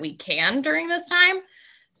way that we can during this time.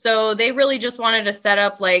 So they really just wanted to set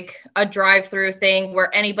up like a drive-through thing where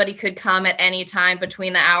anybody could come at any time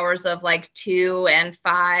between the hours of like 2 and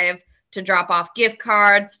 5 to drop off gift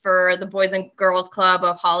cards for the Boys and Girls Club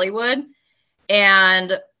of Hollywood.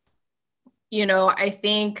 And, you know, I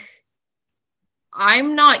think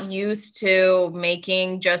I'm not used to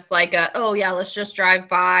making just like oh yeah, let's just drive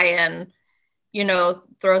by and, you know,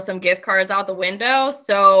 throw some gift cards out the window.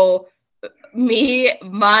 So me,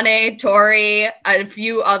 Mane, Tori, a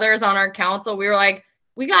few others on our council, we were like,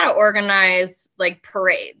 we got to organize like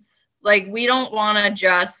parades. Like, we don't want to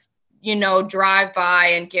just, you know, drive by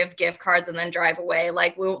and give gift cards and then drive away.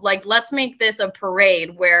 Like, let's make this a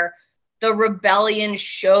parade where the rebellion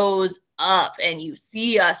shows up and you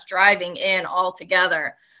see us driving in all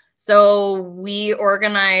together. So we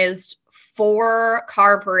organized 4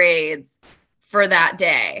 car parades for that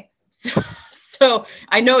day. So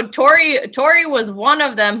I know Tori was one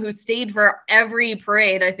of them who stayed for every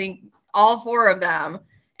parade. I think all 4 of them.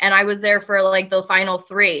 And I was there for like the final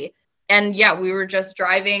 3. And yeah, we were just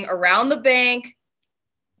driving around the bank,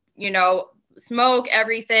 you know, smoke,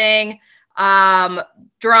 everything,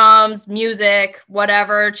 drums, music,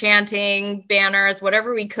 whatever, chanting, banners,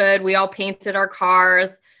 whatever we could. We all painted our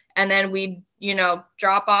cars, and then we'd, you know,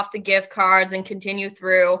 drop off the gift cards and continue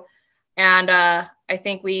through. And I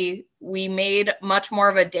think we made much more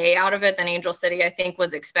of a day out of it than Angel City, I think,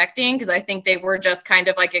 was expecting, because I think they were just kind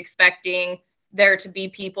of like expecting there to be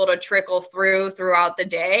people to trickle throughout the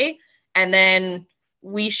day. And then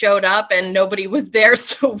we showed up and nobody was there.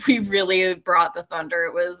 So we really brought the thunder.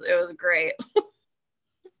 It was great.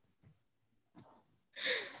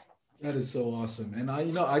 That is so awesome. And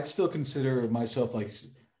I'd still consider myself like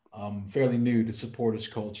fairly new to supporters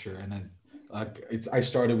culture. And I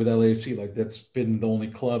started with LAFC. Like, that's been the only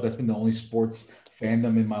club, that's been the only sports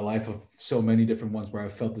fandom in my life of so many different ones where I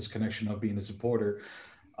felt this connection of being a supporter.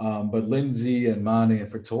 But Lindsay and Mane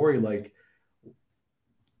and for Tori, like,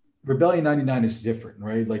 Rebellion 99 is different,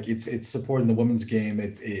 right? Like, it's supporting the women's game.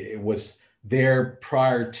 It was there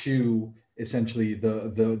prior to essentially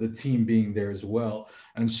the team being there as well.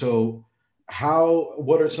 And so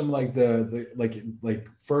what are some like the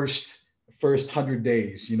first 100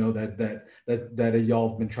 days, you know, that y'all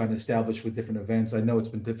have been trying to establish with different events? I know it's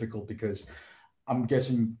been difficult because I'm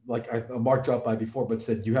guessing, like Mark dropped by before, but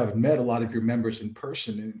said you haven't met a lot of your members in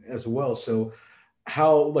person as well. So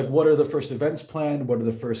what are the first events planned? What are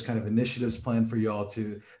the first kind of initiatives planned for y'all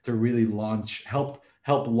to really help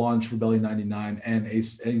launch Rebellion 99 and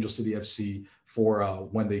Angel City FC for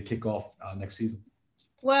when they kick off next season?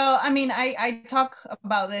 Well, I mean, I talk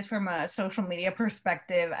about this from a social media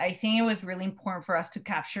perspective. I think it was really important for us to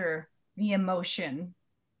capture the emotion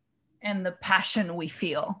and the passion we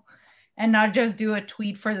feel, and not just do a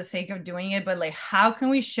tweet for the sake of doing it, but like, how can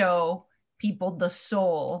we show people the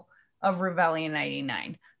soul of Rebellion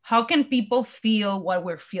 99? How can people feel what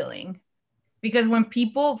we're feeling? Because when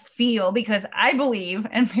people feel, because I believe,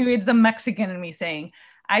 and maybe it's the Mexican in me saying,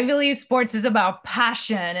 I believe sports is about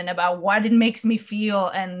passion and about what it makes me feel,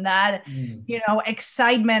 and that, you know,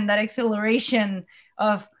 excitement, that exhilaration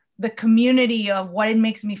of the community, of what it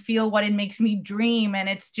makes me feel, what it makes me dream. And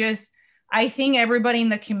it's just, I think everybody in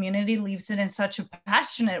the community leaves it in such a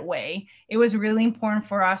passionate way. It was really important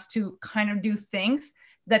for us to kind of do things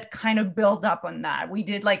that kind of build up on that. We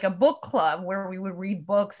did like a book club where we would read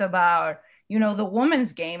books about, you know, the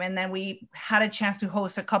women's game. And then we had a chance to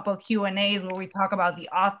host a couple of Q&As where we talk about the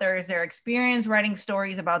authors, their experience writing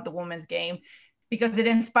stories about the women's game, because it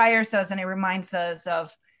inspires us and it reminds us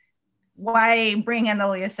of why bring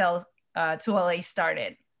NWSL to LA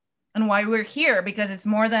started and why we're here. Because it's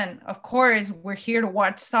more than, of course, we're here to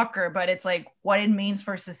watch soccer, but it's like what it means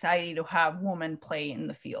for society to have women play in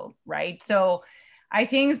the field, right? So I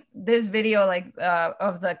think this video, like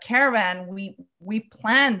of the caravan, we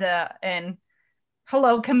planned, and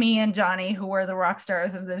hello, Camille and Johnny, who were the rock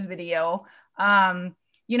stars of this video.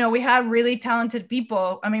 You know, we had really talented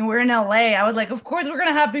people. I mean, we're in LA. I was like, of course, we're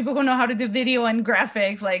gonna have people who know how to do video and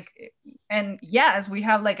graphics. Like, and yes, we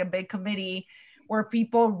have like a big committee where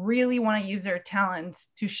people really want to use their talents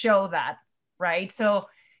to show that, right? So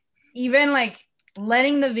even like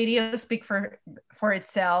letting the video speak for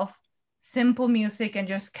itself, simple music, and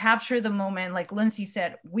just capture the moment. Like Lindsay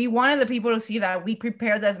said, we wanted the people to see that we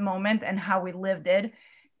prepared this moment and how we lived it,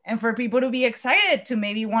 and for people to be excited to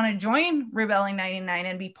maybe want to join Rebellion 99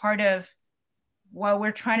 and be part of what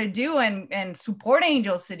we're trying to do and support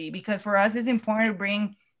Angel City, because for us it's important to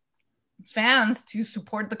bring fans to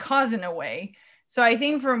support the cause in a way. So I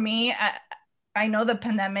think for me, I know the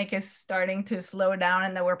pandemic is starting to slow down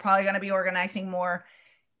and that we're probably going to be organizing more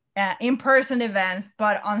in-person events,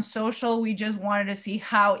 but on social, we just wanted to see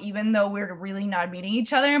how, even though we're really not meeting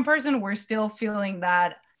each other in person, we're still feeling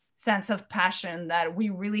that sense of passion that we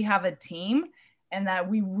really have a team and that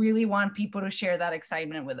we really want people to share that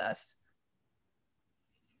excitement with us.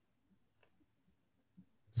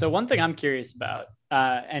 So one thing I'm curious about,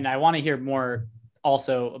 and I want to hear more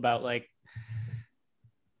also about like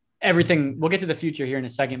everything, we'll get to the future here in a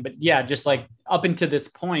second, but yeah, just like up until this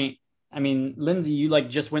point, I mean, Lindsay, you like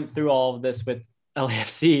just went through all of this with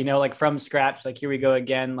LAFC, you know, like from scratch, like here we go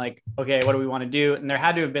again, like, okay, what do we want to do? And there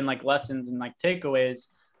had to have been like lessons and like takeaways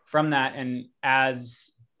from that. And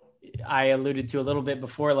as I alluded to a little bit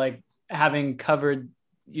before, like having covered,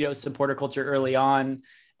 you know, supporter culture early on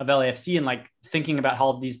of LAFC and like thinking about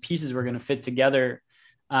how these pieces were going to fit together.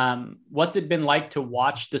 What's it been like to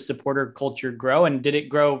watch the supporter culture grow? And did it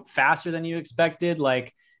grow faster than you expected?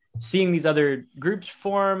 Like seeing these other groups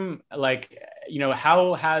form, like, you know,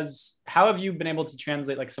 how have you been able to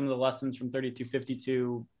translate like some of the lessons from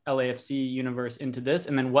 3252 LAFC universe into this?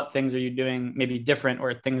 And then what things are you doing maybe different,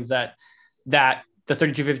 or things that the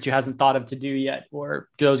 3252 hasn't thought of to do yet, or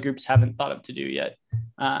those groups haven't thought of to do yet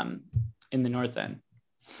in the North End?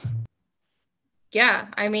 Yeah,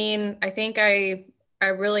 I mean, I think I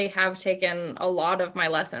really have taken a lot of my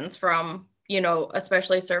lessons from, you know,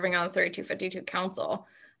 especially serving on the 3252 council.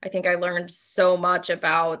 I think I learned so much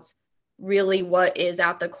about really what is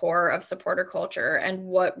at the core of supporter culture and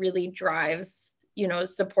what really drives, you know,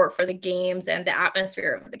 support for the games and the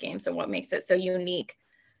atmosphere of the games and what makes it so unique.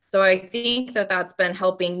 So I think that that's been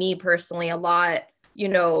helping me personally a lot, you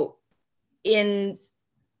know, in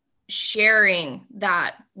sharing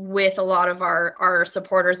that with a lot of our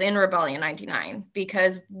supporters in Rebellion 99,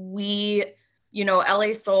 because we, you know,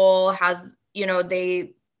 LA Soul has, you know,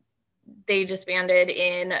 they disbanded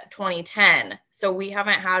in 2010. So we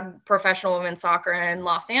haven't had professional women's soccer in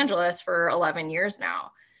Los Angeles for 11 years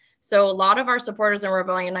now. So a lot of our supporters in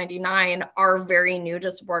Rebellion 99 are very new to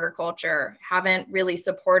supporter culture, haven't really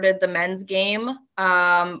supported the men's game,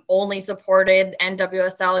 only supported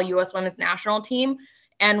NWSL US Women's National Team.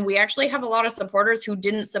 And we actually have a lot of supporters who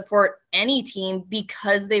didn't support any team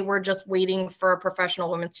because they were just waiting for a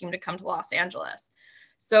professional women's team to come to Los Angeles.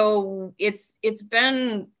 So it's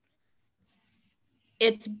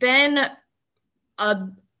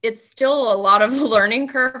still a lot of a learning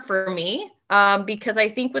curve for me, because I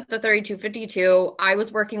think with the 3252, I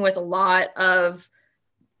was working with a lot of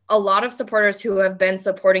supporters who have been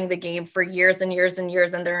supporting the game for years and years and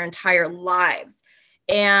years and their entire lives.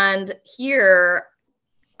 And here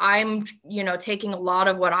I'm, you know, taking a lot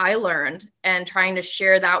of what I learned and trying to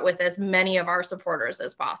share that with as many of our supporters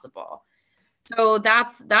as possible. So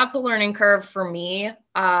that's a learning curve for me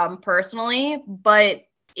personally, but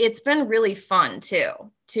it's been really fun too,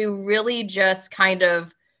 to really just kind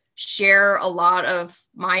of share a lot of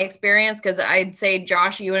my experience. Cause I'd say,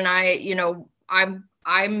 Josh, you and I, you know,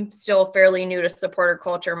 I'm still fairly new to supporter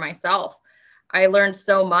culture myself. I learned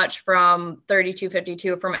so much from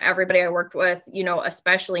 3252, from everybody I worked with, you know,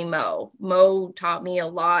 especially Mo. Mo taught me a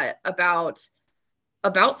lot about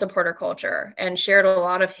supporter culture and shared a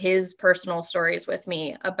lot of his personal stories with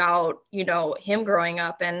me about, you know, him growing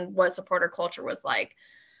up and what supporter culture was like.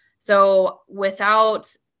 So without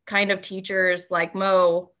kind of teachers like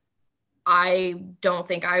Mo, I don't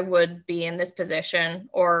think I would be in this position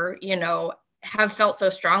or, you know, have felt so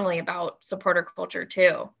strongly about supporter culture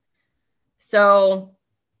too. So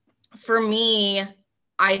for me,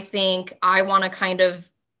 I think I want to kind of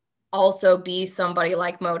also be somebody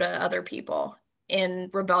like Mo to other people in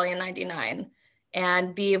Rebellion 99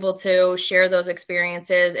 and be able to share those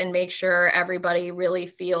experiences and make sure everybody really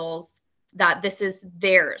feels that this is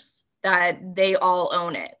theirs, that they all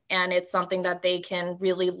own it. And it's something that they can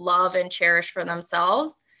really love and cherish for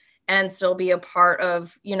themselves and still be a part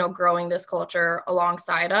of, you know, growing this culture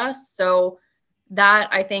alongside us. So that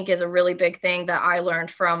I think is a really big thing that I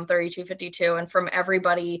learned from 3252 and from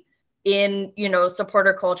everybody in, you know,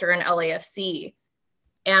 supporter culture in LAFC.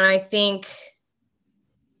 And I think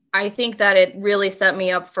that it really set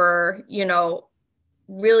me up for, you know,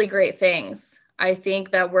 really great things. I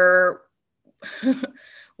think that we're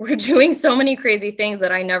we're doing so many crazy things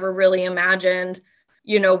that I never really imagined,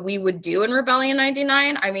 we would do in Rebellion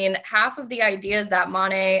 99. I mean, half of the ideas that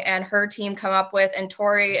Monet and her team come up with and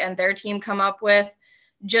Tori and their team come up with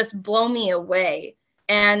just blow me away.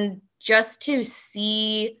 And just to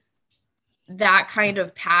see that kind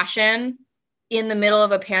of passion in the middle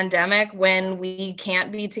of a pandemic when we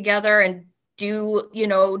can't be together and do,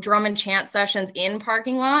 drum and chant sessions in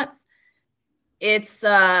parking lots, it's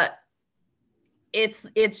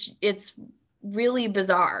really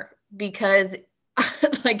bizarre because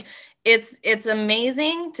like it's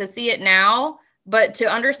amazing to see it now, but to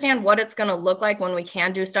understand what it's going to look like when we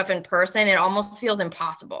can do stuff in person, it almost feels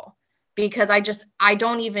impossible because I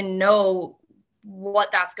don't even know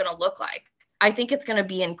what that's going to look like. I think it's going to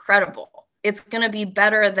be incredible. It's going to be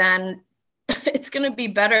better than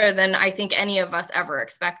I think any of us ever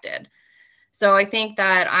expected. So I think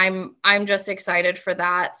that I'm just excited for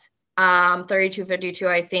that. 3252,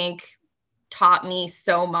 I think, taught me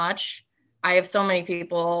so much. I have so many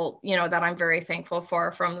people, that I'm very thankful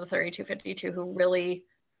for from the 3252 who really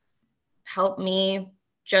helped me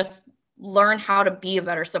just learn how to be a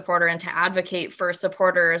better supporter and to advocate for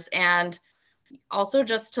supporters, and also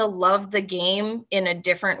just to love the game in a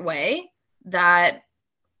different way that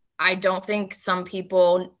I don't think some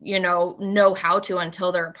people, know how to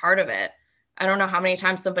until they're a part of it. I don't know how many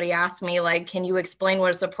times somebody asked me, like, can you explain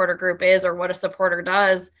what a supporter group is or what a supporter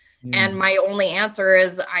does? And my only answer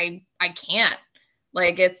is I can't.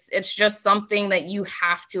 Like, it's just something that you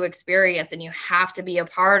have to experience and you have to be a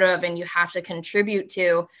part of and you have to contribute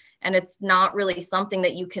to. And it's not really something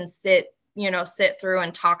that you can sit through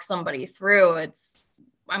and talk somebody through.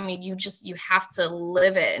 You have to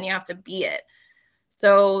live it and you have to be it.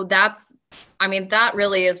 So that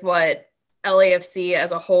really is what LAFC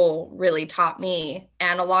as a whole really taught me,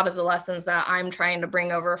 and a lot of the lessons that I'm trying to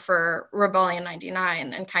bring over for Rebellion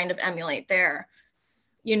 99 and kind of emulate there.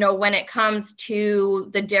 When it comes to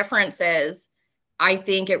the differences, I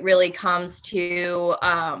think it really comes to,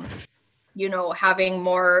 having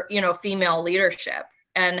more, female leadership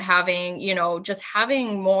and having, just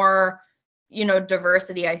having more,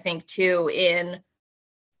 diversity, I think, too, in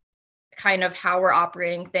kind of how we're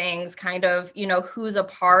operating things, kind of, who's a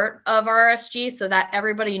part of RSG, so that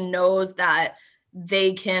everybody knows that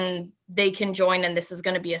they can join and this is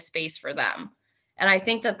going to be a space for them. And I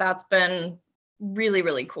think that that's been really,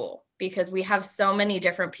 really cool because we have so many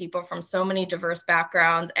different people from so many diverse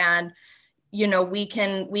backgrounds, and we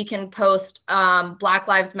can post Black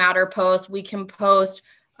Lives Matter posts, we can post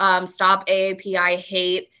Stop AAPI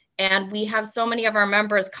Hate. And we have so many of our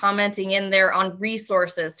members commenting in there on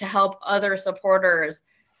resources to help other supporters.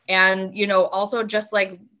 And, also just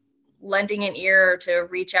like lending an ear to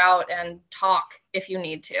reach out and talk if you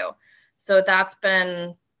need to. So that's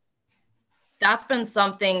been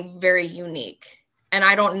something very unique. And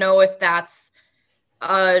I don't know if that's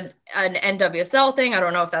an NWSL thing. I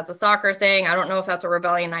don't know if that's a soccer thing. I don't know if that's a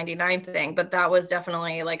Rebellion 99 thing, but that was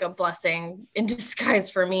definitely like a blessing in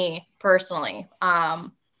disguise for me personally.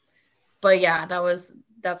 But yeah,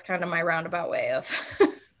 that's kind of my roundabout way of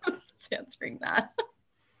answering that.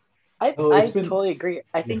 I totally agree.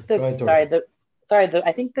 I think the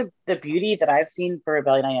beauty that I've seen for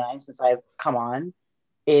Rebellion 99 since I've come on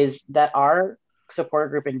is that our supporter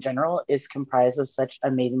group in general is comprised of such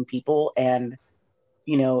amazing people, and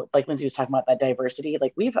like Lindsay was talking about, that diversity.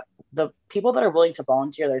 Like, we've the people that are willing to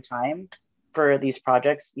volunteer their time for these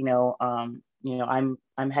projects,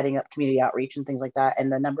 I'm heading up community outreach and things like that.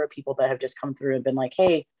 And the number of people that have just come through and been like,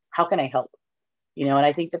 hey, how can I help? And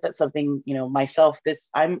I think that that's something, myself,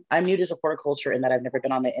 I'm new to supporter culture in that I've never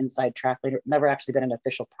been on the inside track, never actually been an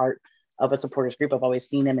official part of a supporters group. I've always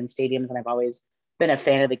seen them in stadiums and I've always been a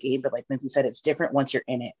fan of the game. But like Lindsay said, it's different once you're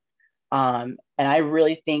in it. And I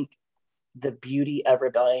really think the beauty of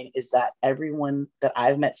Rebellion is that everyone that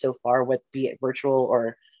I've met so far, be it virtual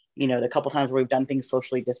or, the couple times where we've done things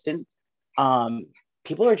socially distant,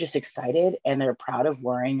 people are just excited and they're proud of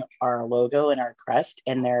wearing our logo and our crest,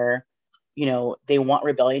 and they want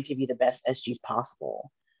Rebellion to be the best SGs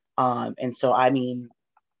possible. And so, and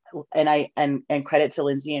credit to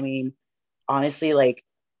Lindsay. Honestly, like,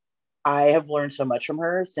 I have learned so much from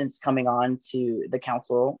her since coming on to the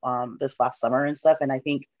council this last summer and stuff. And I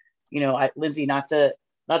think, Lindsay, not to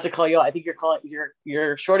call you out, I think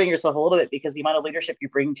you're shorting yourself a little bit, because the amount of leadership you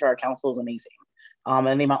bring to our council is amazing.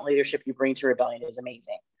 And the amount of leadership you bring to Rebellion is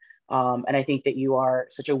amazing. And I think that you are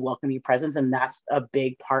such a welcoming presence, and that's a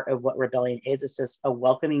big part of what Rebellion is. It's just a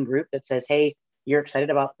welcoming group that says, hey, you're excited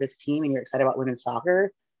about this team and you're excited about women's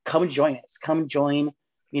soccer, come join us. Come join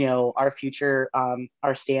our future,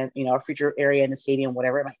 our stand, our future area in the stadium,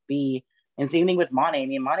 whatever it might be. And same thing with Mane. I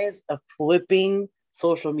mean, Mane is a flipping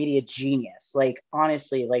social media genius. Like,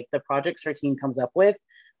 honestly, like the projects her team comes up with,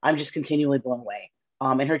 I'm just continually blown away.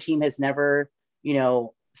 And her team has never,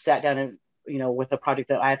 sat down and, with a project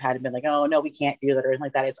that I've had and been like, oh no, we can't do that or anything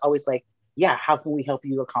like that. It's always like, yeah, how can we help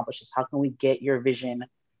you accomplish this? How can we get your vision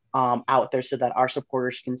out there so that our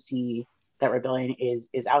supporters can see that Rebellion is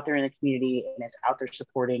out there in the community and is out there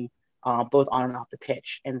supporting both on and off the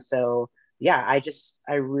pitch. And so, yeah,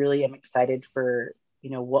 I really am excited for,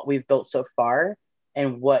 what we've built so far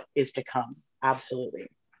and what is to come. Absolutely.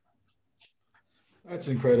 That's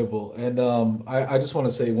incredible. And I just want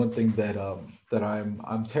to say one thing that that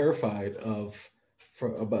I'm terrified of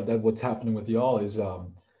about that what's happening with y'all is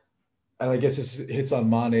and I guess this hits on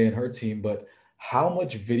Mane and her team, but how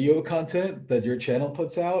much video content that your channel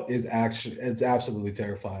puts out it's absolutely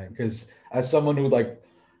terrifying. Because as someone who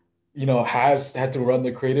has had to run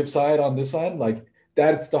the creative side on this end, like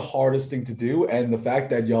that's the hardest thing to do. And the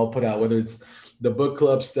fact that y'all put out, whether it's the book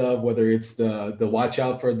club stuff, whether it's the watch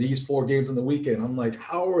out for these 4 games on the weekend, I'm like,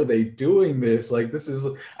 how are they doing this? Like, this is,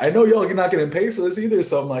 I know y'all are not getting paid for this either.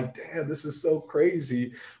 So I'm like, damn, this is so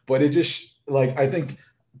crazy. But it just, like, I think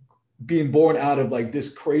being born out of like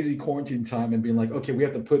this crazy quarantine time and being like, okay, we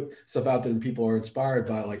have to put stuff out there that people are inspired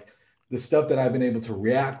by, like the stuff that I've been able to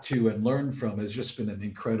react to and learn from has just been an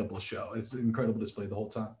incredible show. It's an incredible display the whole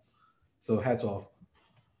time. So hats off.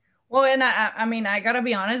 Well, and I mean, I gotta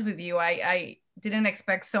be honest with you. I didn't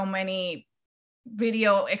expect so many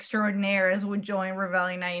video extraordinaires would join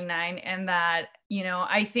Rebellion 99, and that,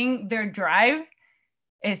 I think their drive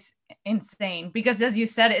is insane because, as you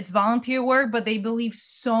said, it's volunteer work, but they believe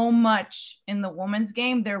so much in the women's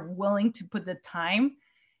game. They're willing to put the time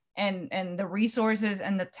and the resources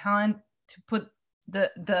and the talent to put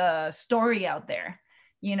the story out there,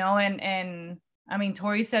 and I mean,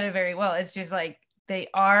 Tori said it very well. It's just like they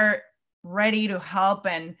are ready to help,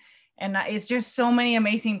 and it's just so many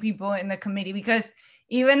amazing people in the committee, because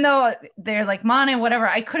even though they're like Mane and whatever,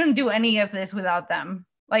 I couldn't do any of this without them.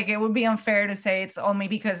 Like, it would be unfair to say it's all me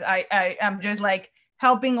because I'm just like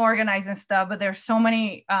helping organize and stuff, but there's so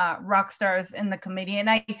many rock stars in the committee. And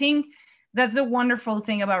I think that's the wonderful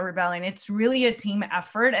thing about Rebellion. It's really a team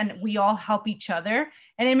effort and we all help each other,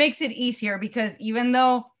 and it makes it easier because even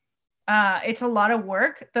though it's a lot of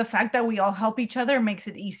work, the fact that we all help each other makes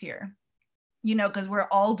it easier, because we're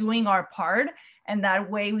all doing our part, and that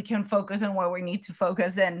way we can focus on what we need to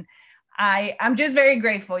focus. And I'm just very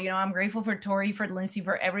grateful. I'm grateful for Tori, for Lindsay,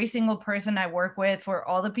 for every single person I work with, for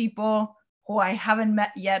all the people who I haven't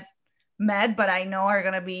met, but I know are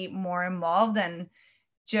going to be more involved, and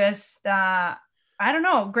just, I don't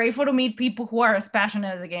know, grateful to meet people who are as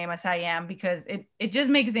passionate as the game as I am, because it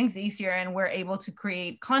just makes things easier, and we're able to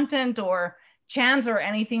create content or chants or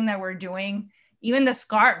anything that we're doing. Even the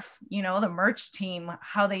scarf, the merch team,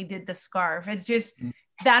 how they did the scarf. It's just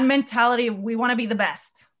that mentality of we want to be the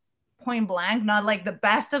best, point blank, not like the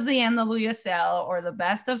best of the NWSL or the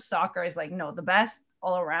best of soccer. Is like, no, the best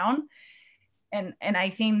all around. And I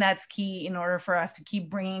think that's key in order for us to keep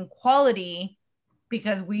bringing quality,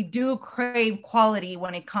 because we do crave quality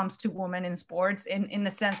when it comes to women in sports in the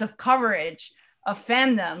sense of coverage, of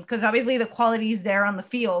fandom, because obviously the quality is there on the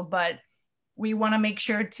field, but we want to make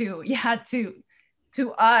sure to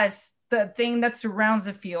us, the thing that surrounds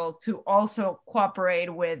the field, to also cooperate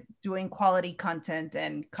with doing quality content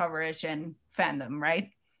and coverage and fandom, right?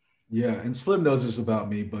 Yeah, and Slim knows this about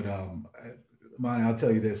me, but Mane, I'll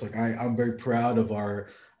tell you this, like I'm very proud of our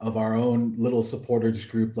own little supporters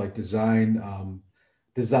group, like design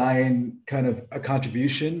kind of a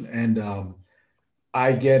contribution, and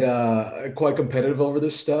I get quite competitive over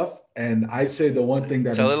this stuff. And I say the one thing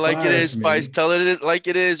that tell it like it is, Spice. Tell it like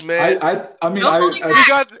it is, man. I mean,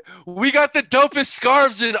 we got the dopest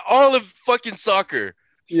scarves in all of fucking soccer.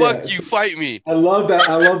 Yeah, fuck you, fight me. I love that.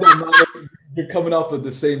 Mane, you're coming off with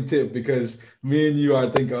the same tip, because me and you, I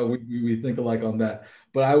think we think alike on that.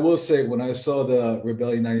 But I will say, when I saw the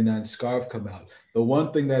Rebellion 99 scarf come out, the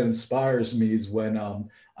one thing that inspires me is when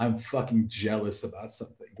I'm fucking jealous about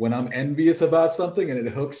something. When I'm envious about something and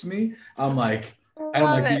it hooks me, I'm like,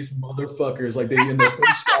 these motherfuckers, like they in their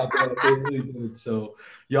first shot, they really did. So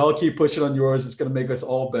y'all keep pushing on yours. It's gonna make us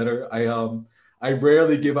all better. I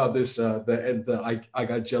rarely give out this I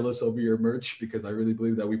got jealous over your merch, because I really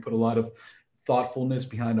believe that we put a lot of thoughtfulness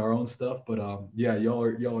behind our own stuff. But yeah, y'all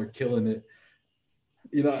are killing it.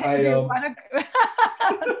 That's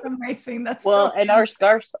amazing. That's well, so and our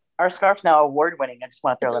scarves now award winning. I just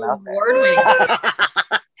want to throw that out there. Award winning.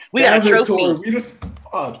 We got a trophy. We just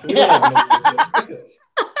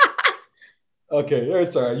Okay,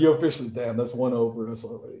 it's all right. You officially, damn, that's one over us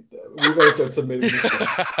already. Damn. We gotta start submitting this shit.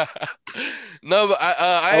 No, but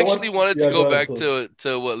I actually wanted to yeah, go go ahead, back Slim.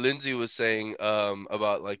 to what Lindsay was saying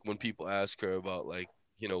about like when people ask her about like,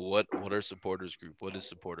 you know, what are supporters group, what is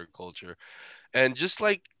supporter culture, and just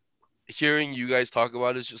like hearing you guys talk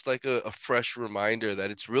about it is just like a fresh reminder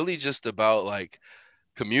that it's really just about like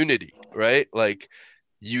community, right? Like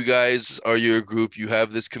you guys are your group, you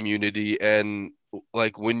have this community, and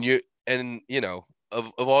like when you're, and you know,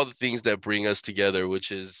 of all the things that bring us together,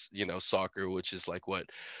 which is, you know, soccer, which is like what,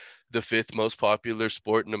 the fifth most popular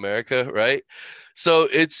sport in America, right? So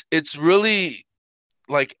it's really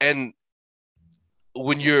like, and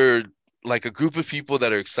when you're like a group of people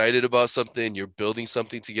that are excited about something, you're building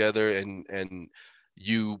something together, and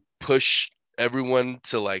you push everyone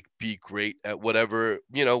to like be great at whatever,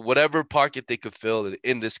 you know, whatever pocket they could fill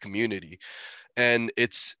in this community. And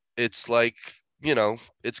it's like, you know,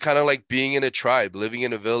 it's kind of like being in a tribe, living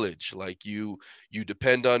in a village. Like you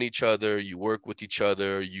depend on each other, you work with each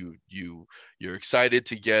other, you're excited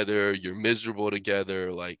together, you're miserable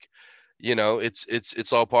together. Like, you know,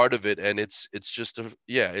 it's all part of it. And it's just a,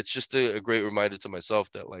 yeah, it's just a great reminder to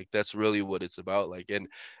myself that like that's really what it's about. Like,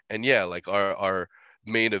 and yeah, like our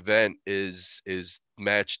main event is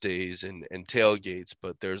match days and tailgates,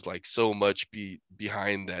 but there's like so much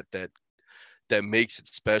behind that makes it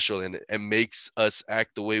special, and makes us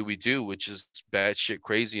act the way we do, which is batshit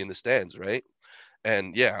crazy in the stands, right?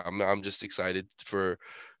 And yeah, I'm just excited for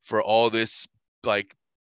all this like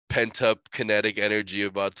pent up kinetic energy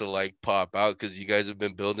about to like pop out, because you guys have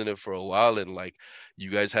been building it for a while, and like you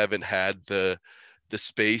guys haven't had the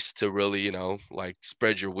space to really, you know, like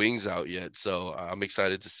spread your wings out yet. So I'm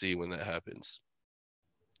excited to see when that happens.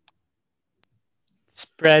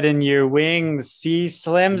 Spreading your wings. See,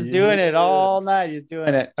 Slim's doing it Yeah. all night. He's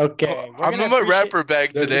doing it. Okay, Oh, we're I'm gonna in my appreciate. rapper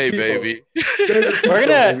bag There's a today, Tifo. baby. There's a Tifo, We're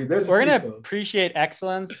gonna baby. There's a we're gonna Tifo. appreciate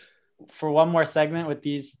excellence for one more segment with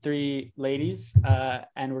these three ladies,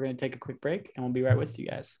 and we're gonna take a quick break, and we'll be right with you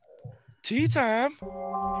guys. Tea time.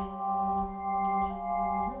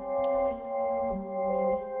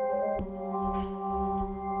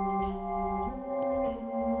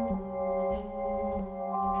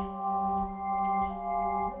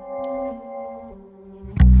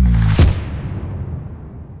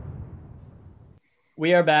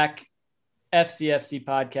 We are back. FCFC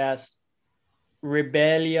podcast.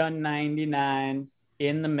 Rebellion 99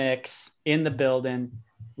 in the mix, in the building.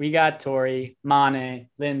 We got Tori, Mane,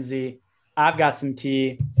 Lindsay. I've got some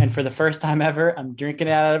tea. And for the first time ever, I'm drinking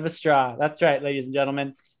it out of a straw. That's right, ladies and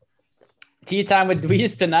gentlemen. Tea time with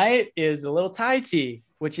Dweez tonight is a little Thai tea,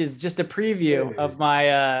 which is just a preview of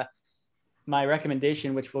my my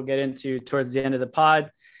recommendation, which we'll get into towards the end of the pod.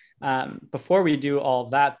 Before we do all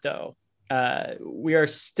that, though, we are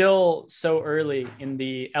still so early in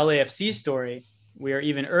the LAFC story. We are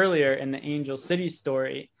even earlier in the Angel City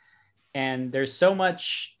story. And there's so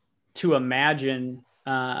much to imagine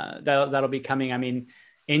that'll be coming. I mean,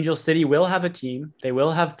 Angel City will have a team. They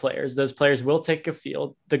will have players. Those players will take a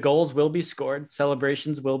field. The goals will be scored.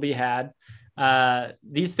 Celebrations will be had.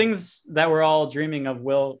 These things that we're all dreaming of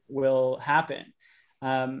will happen.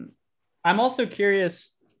 I'm also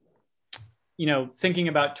curious, you know, thinking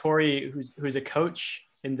about Tori, who's a coach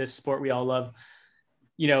in this sport we all love.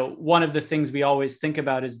 You know, one of the things we always think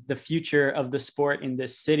about is the future of the sport in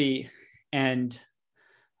this city. And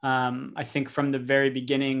I think from the very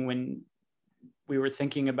beginning, when we were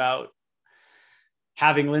thinking about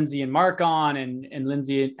having Lindsay and Mark on, and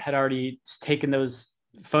Lindsay had already taken those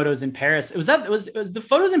photos in Paris. Was the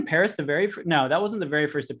photos in Paris no, that wasn't the very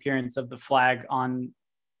first appearance of the flag on.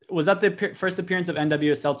 Was that the first appearance of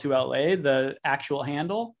NWSL2 LA, the actual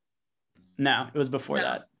handle? No, it was before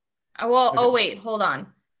that. Well, Okay. Oh wait, hold on.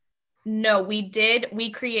 No, we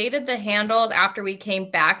created the handles after we came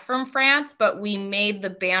back from France, but we made the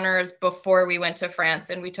banners before we went to France,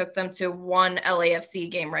 and we took them to one LAFC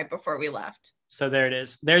game right before we left. So there it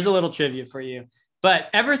is. There's a little trivia for you. But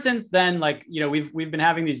ever since then, like, you know, we've been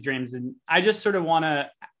having these dreams, and I just sort of want to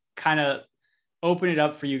kind of open it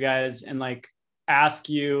up for you guys and like ask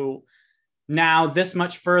you now, this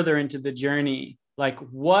much further into the journey, like,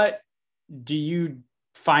 what do you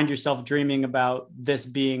find yourself dreaming about this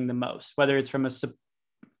being the most, whether it's from a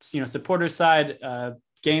supporter side,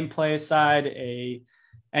 gameplay side,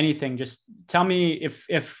 anything? Just tell me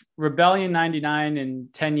if Rebellion 99 in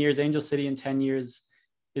 10 years, Angel City in 10 years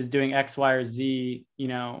is doing X, Y, or Z, you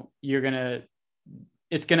know,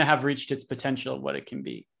 it's gonna have reached its potential of what it can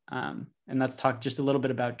be. And let's talk just a little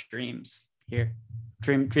bit about dreams here.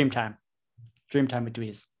 Dream time with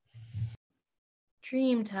Dweez.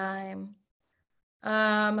 Dream time.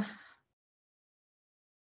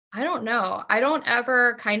 I don't know. I don't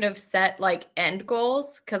ever kind of set like end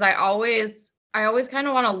goals because I always kind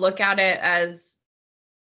of want to look at it as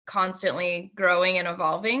constantly growing and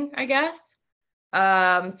evolving, I guess.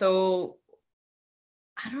 So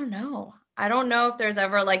I don't know. I don't know if there's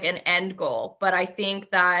ever like an end goal, but I think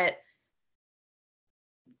that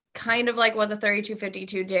kind of like what the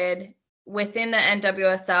 3252 did within the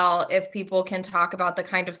NWSL, if people can talk about the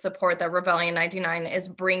kind of support that Rebellion 99 is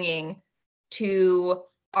bringing to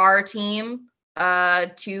our team,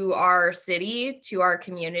 to our city, to our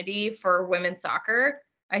community for women's soccer,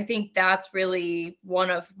 I think that's really one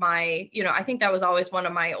of my, I think that was always one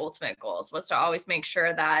of my ultimate goals, was to always make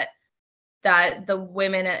sure that the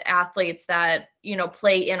women athletes that,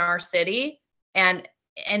 play in our city and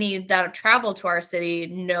any that travel to our city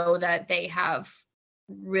know that they have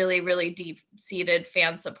really, really deep-seated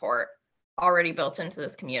fan support already built into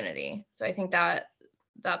this community. So I think that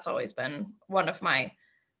that's always been one of my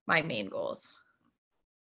main goals.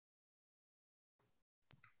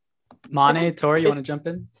 Mane, Tori, you want to jump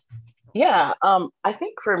in? Yeah, I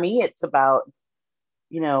think for me, it's about,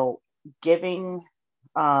 giving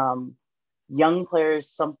young players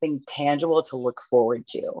something tangible to look forward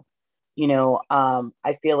to.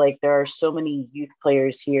 I feel like there are so many youth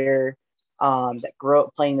players here that grow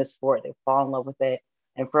up playing this sport. They fall in love with it.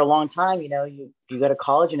 And for a long time, you go to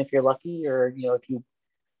college, and if you're lucky, or, if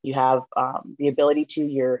you have the ability to,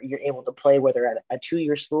 you're able to play, whether at a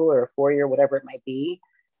 2-year school or a 4-year, whatever it might be.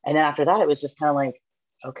 And then after that, it was just kind of like,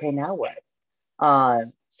 okay, now what?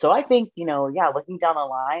 So I think, looking down the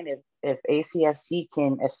line, if ACFC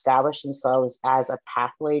can establish themselves as a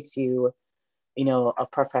pathway to, a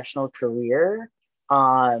professional career,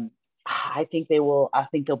 I think they'll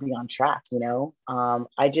be on track,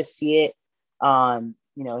 I just see it,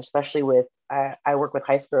 especially with, I work with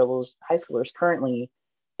high schoolers currently,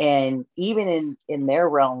 and even in their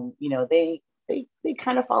realm, they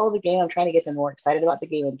kind of follow the game. I'm trying to get them more excited about the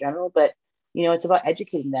game in general, but it's about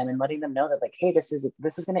educating them and letting them know that, like, hey, this is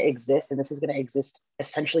going to exist, and this is going to exist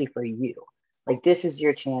essentially for you. Like, this is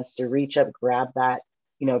your chance to reach up, grab that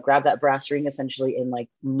brass ring essentially, and like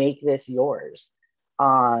make this yours.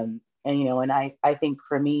 And I think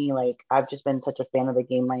for me, like, I've just been such a fan of the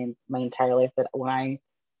game my entire life that when I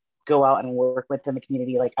go out and work within the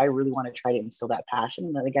community, like, I really want to try to instill that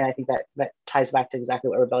passion. And again, I think that ties back to exactly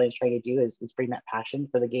what Rebellion is trying to do, is bring that passion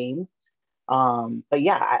for the game. But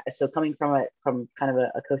yeah, so coming from kind of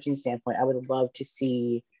a coaching standpoint, I would love to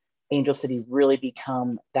see Angel City really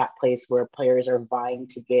become that place where players are vying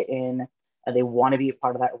to get in. They want to be a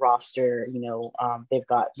part of that roster. They've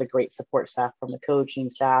got the great support staff from the coaching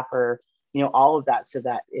staff, or all of that, so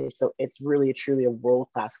that it's really truly a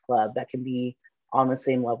world-class club that can be on the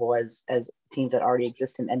same level as teams that already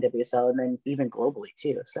exist in NWSL, and then even globally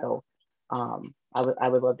too. So I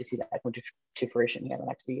would love to see that come to fruition here in the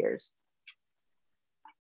next few years.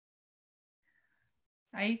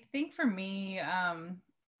 I think for me,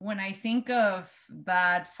 when I think of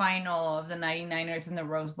that final of the 99ers in the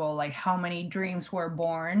Rose Bowl, like how many dreams were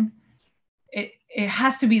born, it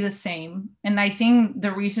has to be the same. And I think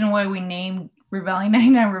the reason why we named Rebellion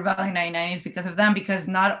 99 Rebellion 99 is because of them, because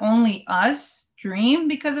not only us dream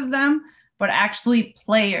because of them, but actually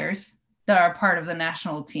players that are part of the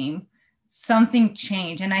national team, something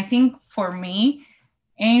changed. And I think for me,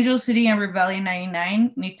 Angel City and Rebellion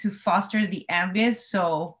 99 need to foster the ambience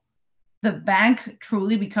so the bank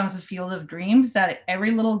truly becomes a field of dreams, that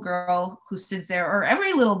every little girl who sits there, or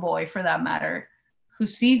every little boy for that matter, who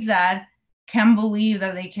sees that, can believe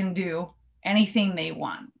that they can do anything they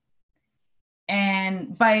want.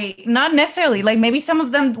 And by not necessarily, like, maybe some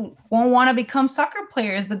of them won't want to become soccer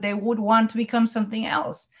players, but they would want to become something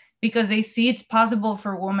else because they see it's possible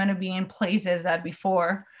for women to be in places that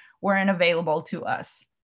before weren't available to us,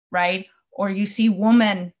 right? Or you see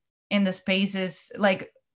women in the spaces,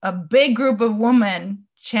 like a big group of women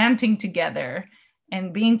chanting together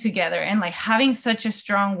and being together, and like having such a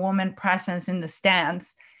strong woman presence in the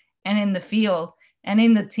stands and in the field and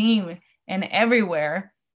in the team and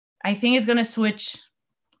everywhere. I think it's going to switch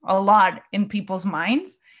a lot in people's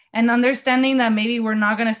minds, and understanding that maybe we're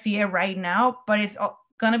not going to see it right now, but it's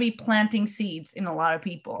going to be planting seeds in a lot of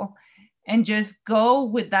people, and just go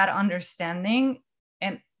with that understanding.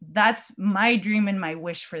 And that's my dream and my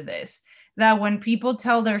wish for this, that when people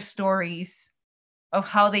tell their stories of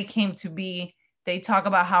how they came to be, they talk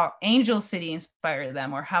about how Angel City inspired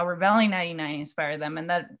them, or how Rebellion 99 inspired them, and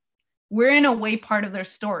that we're in a way part of their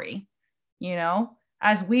story,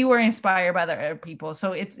 as we were inspired by the other people.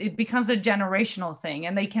 So it becomes a generational thing,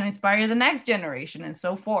 and they can inspire the next generation and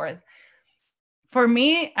so forth. For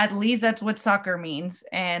me, at least, that's what soccer means.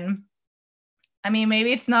 And I mean,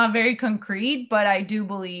 maybe it's not very concrete, but I do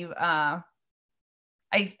believe I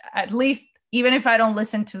at least, even if I don't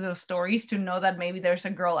listen to those stories, to know that maybe there's a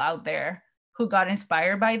girl out there who got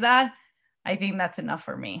inspired by that, I think that's enough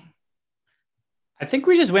for me. I think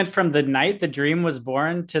we just went from the night the dream was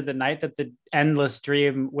born to the night that the endless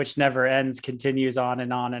dream, which never ends, continues on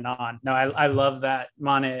and on and on. No, I love that,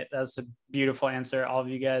 Mane. That's a beautiful answer, all of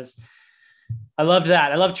you guys. I loved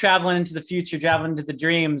that. I love traveling into the future, traveling into the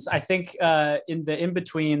dreams. I think in the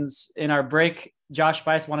in-betweens in our break, Josh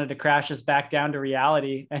Spice wanted to crash us back down to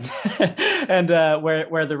reality and and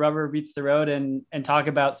where the rubber meets the road and talk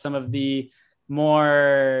about some of the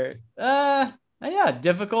more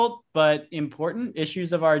difficult but important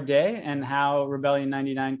issues of our day and how Rebellion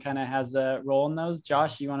 99 kind of has a role in those.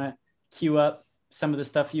 Josh, you want to cue up some of the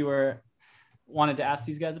stuff you wanted to ask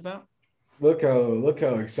these guys about? Look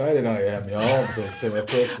how excited I am, y'all, to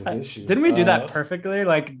approach this issue. Didn't we do that perfectly?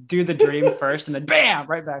 Like do the dream first and then bam,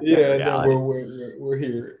 right back. Yeah, no, we're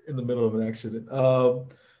here in the middle of an accident.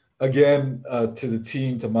 Again, to the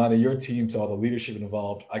team, to Mane, your team, to all the leadership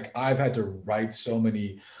involved. Like I've had to write so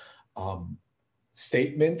many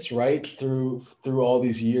statements, right, through all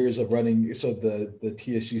these years of running. So the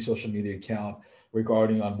TSG social media account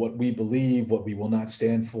regarding on what we believe, what we will not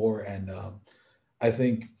stand for, and I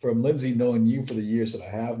think from Lindsay, knowing you for the years that I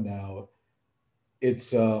have now,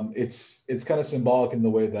 it's kind of symbolic in the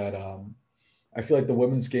way that I feel like the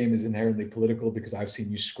women's game is inherently political because I've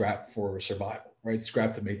seen you scrap for survival, right?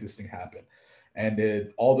 Scrap to make this thing happen.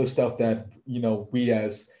 And all the stuff that, we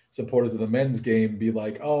as supporters of the men's game be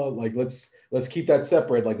like, oh, like, let's keep that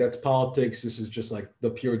separate. Like that's politics. This is just like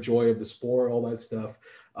the pure joy of the sport, all that stuff.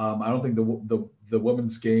 I don't think the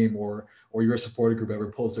women's game or your supporter group ever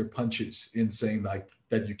pulls their punches in saying like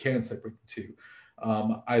that you can separate the two.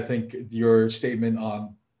 I think your statement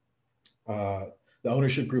on the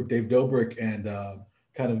ownership group, Dave Dobrik, and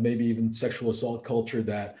kind of maybe even sexual assault culture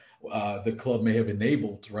that the club may have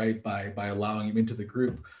enabled, right, by allowing him into the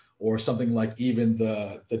group, or something like even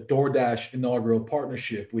the DoorDash inaugural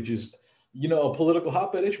partnership, which is, a political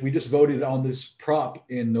hotbed. We just voted on this prop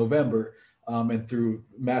in November. And through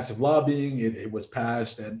massive lobbying, it was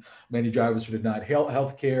passed, and many drivers were denied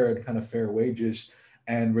health care and kind of fair wages.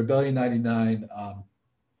 And Rebellion 99,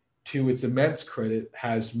 to its immense credit,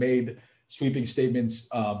 has made sweeping statements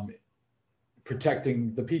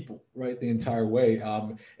protecting the people, right, the entire way.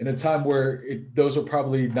 In a time where those are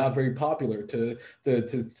probably not very popular to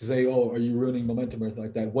say, oh, are you ruining momentum or anything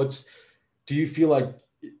like that? Do you feel like,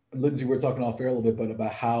 Lindsay, we're talking off air a little bit, but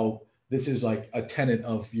about how this is like a tenet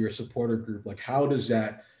of your supporter group. Like, how does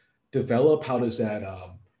that develop? How does that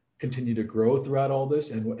continue to grow throughout all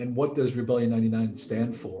this? And what does Rebellion 99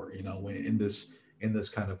 stand for, in this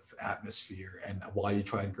kind of atmosphere, and why you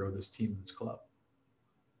try and grow this team, this club?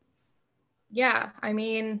 Yeah, I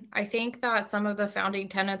mean, I think that some of the founding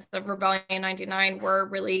tenets of Rebellion 99 were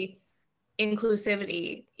really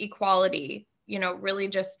inclusivity, equality, really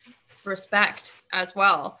just respect as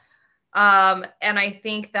well. And I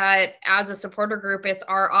think that as a supporter group, it's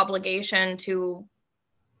our obligation to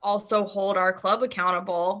also hold our club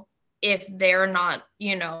accountable if they're not,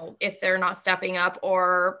 if they're not stepping up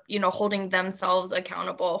or, holding themselves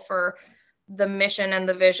accountable for the mission and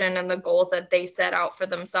the vision and the goals that they set out for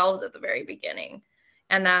themselves at the very beginning,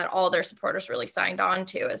 and that all their supporters really signed on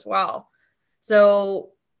to as well.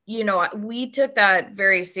 So, we took that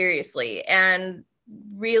very seriously. And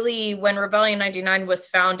really, when Rebellion 99 was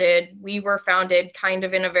founded, we were founded kind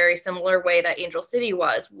of in a very similar way that Angel City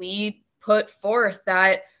was. We put forth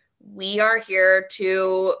that we are here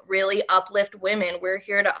to really uplift women. We're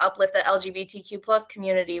here to uplift the LGBTQ plus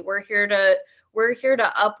community. We're here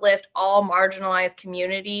to uplift all marginalized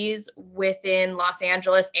communities within Los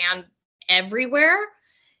Angeles and everywhere.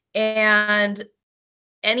 And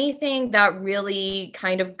anything that really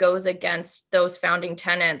kind of goes against those founding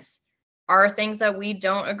tenets are things that we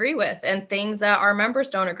don't agree with and things that our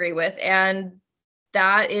members don't agree with. And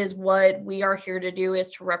that is what we are here to do,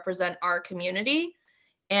 is to represent our community.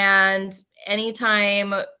 And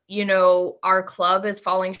anytime, our club is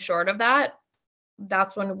falling short of that,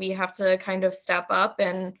 that's when we have to kind of step up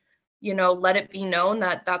and, let it be known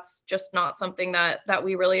that that's just not something that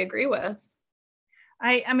we really agree with.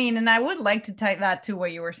 I mean, and I would like to tie that to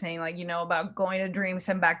what you were saying, like, about going to dreams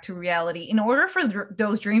and back to reality. In order for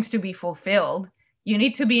those dreams to be fulfilled, you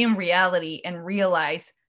need to be in reality and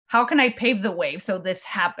realize, how can I pave the way so this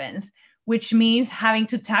happens? Which means having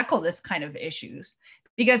to tackle this kind of issues,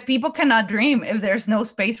 because people cannot dream if there's no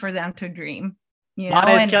space for them to dream.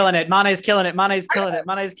 Mane's killing it. Mane's killing it. Mane's killing it.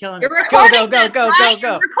 Mane's killing it. You're recording go.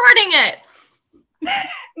 You're recording it.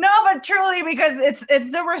 No, but truly, because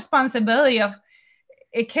it's the responsibility of,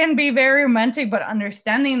 it can be very romantic, but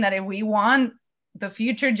understanding that if we want the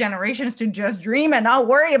future generations to just dream and not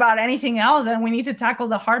worry about anything else, then we need to tackle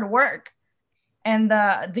the hard work and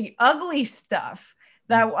the ugly stuff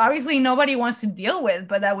that obviously nobody wants to deal with,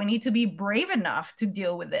 but that we need to be brave enough to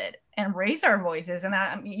deal with it and raise our voices.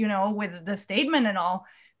 And with the statement and all,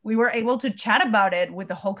 we were able to chat about it with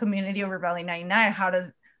the whole community of Rebellion 99. How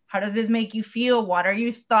does this make you feel? What are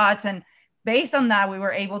your thoughts? And based on that, we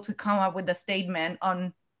were able to come up with a statement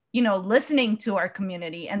on, listening to our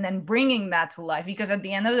community and then bringing that to life. Because at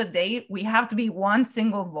the end of the day, we have to be one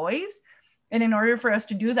single voice. And in order for us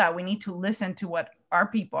to do that, we need to listen to what our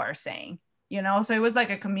people are saying, So it was like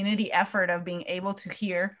a community effort of being able to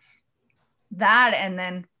hear that and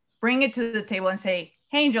then bring it to the table and say,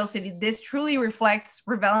 hey, Angel City, this truly reflects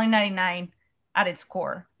Rebellion 99 at its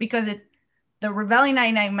core, because the Rebellion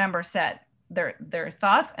 99 members said their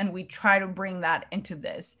thoughts, and we try to bring that into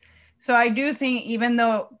this. So I do think, even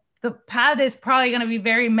though the path is probably going to be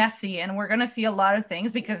very messy and we're going to see a lot of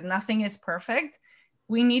things because nothing is perfect,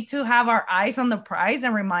 we need to have our eyes on the prize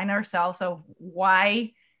and remind ourselves of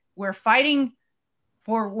why we're fighting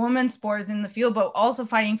for women's sports in the field, but also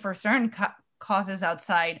fighting for certain causes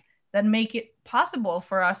outside that make it possible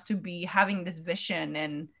for us to be having this vision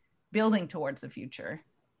and building towards the future.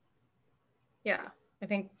 Yeah,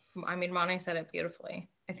 Moni said it beautifully.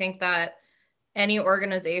 I think that any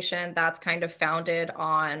organization that's kind of founded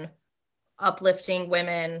on uplifting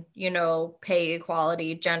women, pay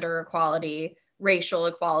equality, gender equality, racial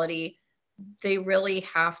equality, they really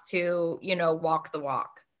have to, walk the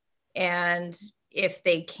walk. And if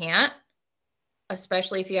they can't,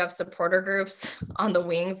 especially if you have supporter groups on the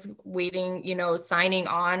wings waiting, signing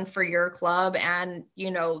on for your club and,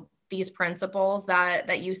 these principles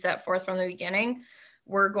that you set forth from the beginning,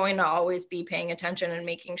 we're going to always be paying attention and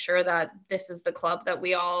making sure that this is the club that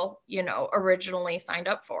we all, originally signed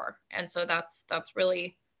up for. And so that's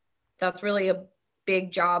really a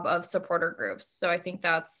big job of supporter groups. So I think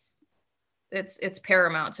it's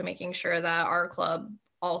paramount to making sure that our club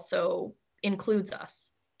also includes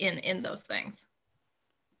us in those things.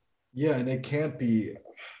 Yeah, and it can't be,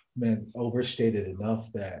 overstated enough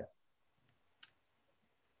that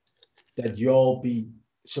y'all be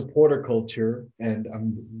supporter culture and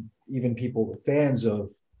even people, fans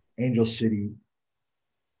of Angel City,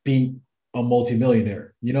 beat a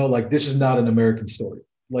multimillionaire. This is not an American story.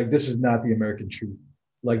 This is not the American truth.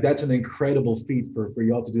 That's an incredible feat for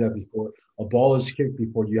y'all to do that before a ball is kicked,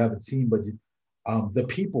 before you have a team, but the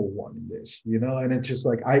people won this, and it's just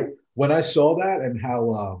when I saw that and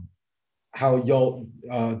how y'all,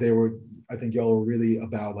 I think y'all were really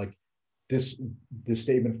about this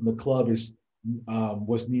statement from the club was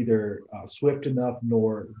neither swift enough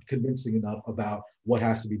nor convincing enough about what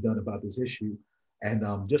has to be done about this issue.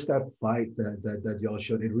 And just that fight that y'all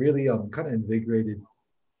showed, it really kind of invigorated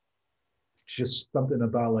just something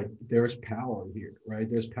about there's power here, right?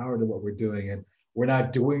 There's power to what we're doing, and we're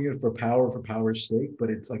not doing it for power's sake, but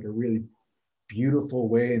it's a really beautiful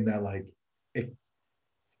way in that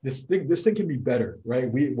this thing can be better, right?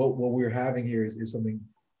 What we're having here is something,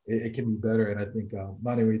 it can be better. And I think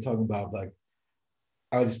Moni, when you're talking about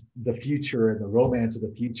the future and the romance of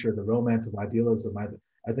the future, the romance of idealism, I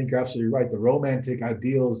think you're absolutely right. The romantic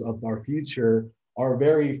ideals of our future are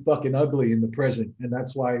very fucking ugly in the present, and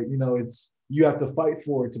that's why you have to fight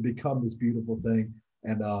for it to become this beautiful thing.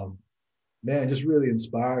 And just really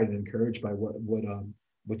inspired and encouraged by what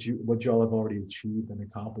y'all have already achieved and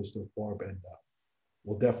accomplished so far. And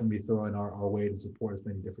we'll definitely be throwing our weight and support as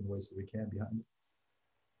many different ways as we can behind it.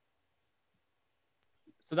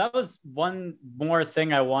 So that was one more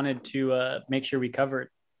thing I wanted to make sure we covered,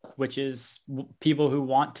 which is people who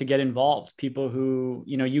want to get involved, people who,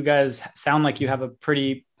 you guys sound like you have a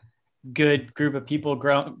pretty good group of people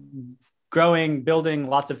growing, building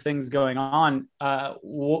lots of things going on.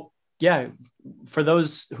 For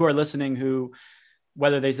those who are listening, who,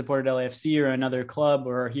 whether they supported LAFC or another club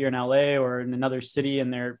or here in LA or in another city,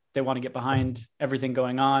 and they want to get behind everything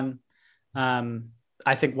going on.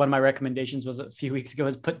 I think one of my recommendations was a few weeks ago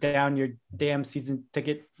is put down your damn season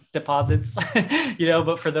ticket deposits,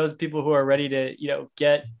 but for those people who are ready to,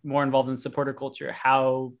 get more involved in supporter culture,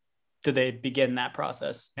 how do they begin that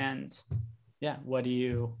process? And what do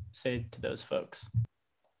you say to those folks?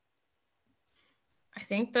 I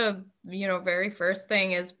think the, very first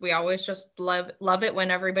thing is we always just love it when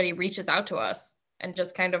everybody reaches out to us and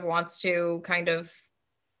just kind of wants to kind of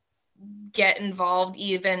get involved,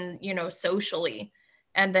 even, socially.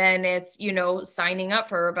 And then it's, signing up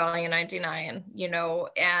for Rebellion 99,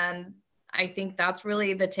 and I think that's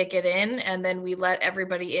really the ticket in. And then we let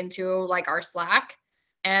everybody into our Slack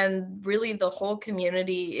And really the whole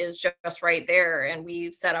community is just right there. And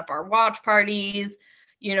we set up our watch parties,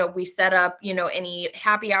 we set up, any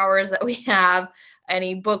happy hours that we have,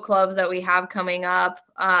 any book clubs that we have coming up,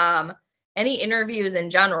 any interviews in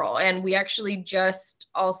general. And we actually just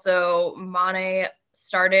also, Mane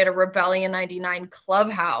started a Rebellion 99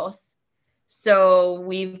 Clubhouse. So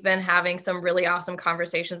we've been having some really awesome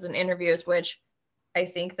conversations and interviews, which I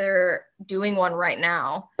think they're doing one right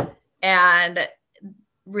now. And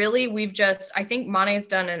really, I think Mane's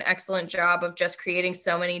done an excellent job of just creating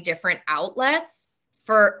so many different outlets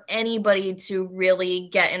for anybody to really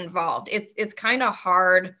get involved. It's kind of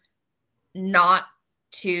hard not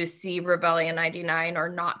to see Rebellion 99 or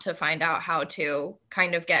not to find out how to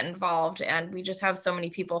kind of get involved. And we just have so many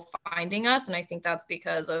people finding us. And I think that's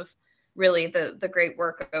because of really the great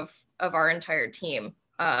work of our entire team.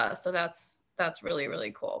 So that's really,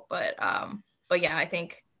 really cool. But yeah, I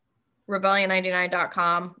think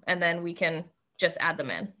rebellion99.com, and then we can just add them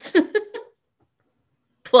in.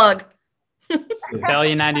 Plug.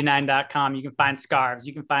 Rebellion99.com. You can find scarves,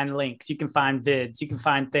 you can find links, you can find vids, you can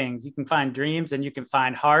find things, you can find dreams, and you can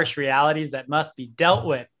find harsh realities that must be dealt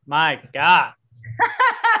with. My God.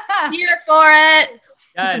 Here for it.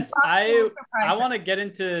 Guys, I want to get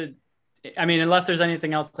into, unless there's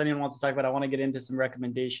anything else anyone wants to talk about, I want to get into some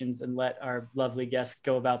recommendations and let our lovely guests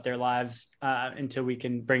go about their lives until we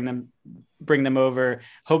can bring them over.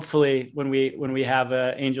 Hopefully when we have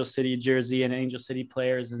a Angel City jersey and Angel City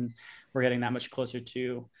players, and we're getting that much closer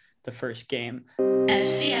to the first game.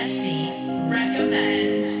 FCFC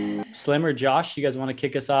recommends. Slim or Josh, you guys want to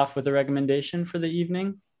kick us off with a recommendation for the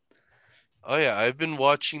evening? Oh yeah, I've been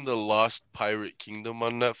watching The Lost Pirate Kingdom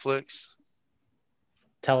on Netflix.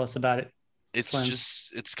 Tell us about it.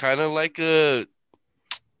 It's kind of like a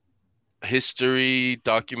history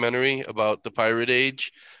documentary about the pirate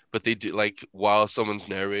age, but they do, like, while someone's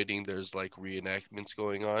narrating, there's like reenactments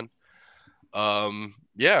going on.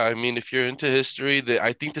 If you're into history,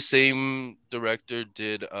 I think the same director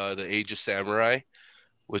did The Age of Samurai,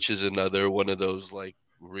 which is another one of those like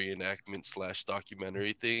reenactment /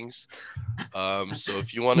 documentary things. So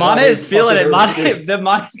if you want to, Mane is feeling it.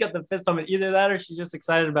 Mane's got the fist pump. Either that or she's just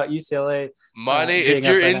excited about UCLA. Mane, if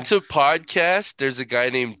you're into podcasts, there's a guy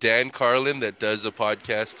named Dan Carlin that does a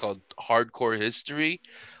podcast called Hardcore History,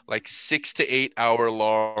 like 6 to 8 hour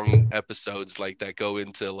long episodes like that go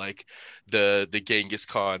into like the Genghis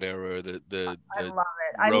Khan era, I love it.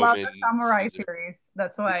 I love the samurai series.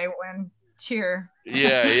 That's why I win. Cheer.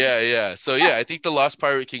 Yeah. So yeah, I think The Lost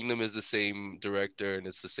Pirate Kingdom is the same director and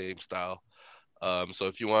it's the same style. So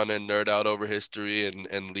if you want to nerd out over history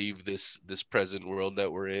and leave this present world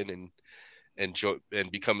that we're in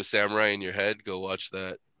and become a samurai in your head, go watch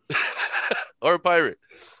that. Or a pirate.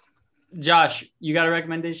 Josh, you got a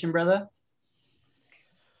recommendation, brother?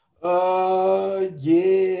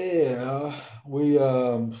 Yeah. We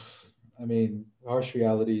harsh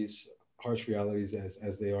realities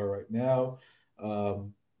as they are right now.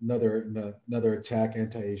 Another attack,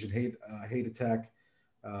 anti-Asian hate attack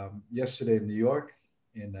yesterday in New York,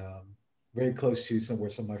 and very close to where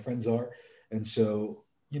some of my friends are. And so,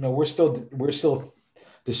 we're still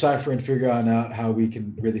deciphering, figuring out how we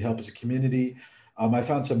can really help as a community. I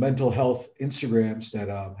found some mental health Instagrams that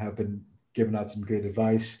have been giving out some great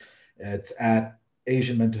advice. It's at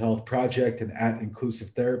Asian Mental Health Project and at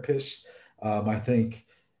Inclusive Therapists. I think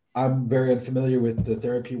I'm very unfamiliar with the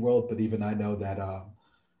therapy world, but even I know that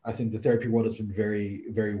I think the therapy world has been very,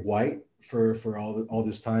 very white for all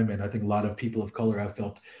this time. And I think a lot of people of color have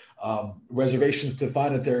felt reservations to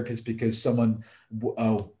find a therapist because white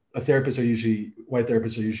therapists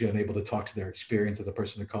are usually unable to talk to their experience as a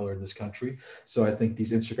person of color in this country. So I think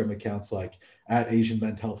these Instagram accounts like at Asian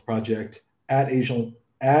Mental Health Project, at Asian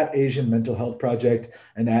Mental Health Project,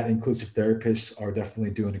 and at Inclusive Therapists are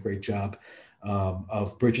definitely doing a great job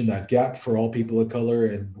of bridging that gap for all people of color,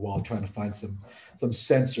 and while trying to find some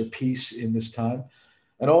sense or peace in this time.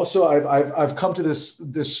 And also, I've come to this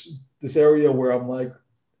area where I'm like,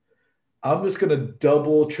 I'm just gonna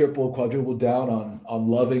double, triple, quadruple down on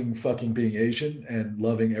loving fucking being Asian and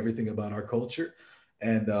loving everything about our culture.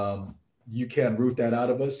 And you can't root that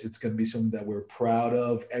out of us. It's gonna be something that we're proud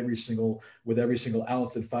of with every single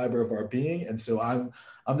ounce and fiber of our being. And so I'm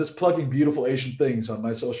just plugging beautiful Asian things on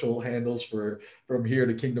my social handles from here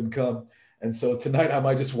to Kingdom Come. And so tonight I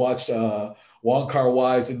might just watch Wong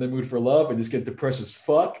Kar-wai's In the Mood for Love and just get depressed as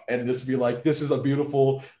fuck and just be like, this is a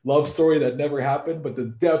beautiful love story that never happened, but the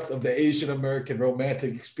depth of the Asian American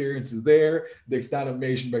romantic experience is there. It's not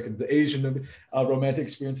Asian American, the Asian romantic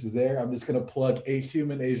experience is there. I'm just gonna plug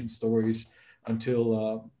human Asian stories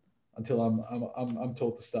until I'm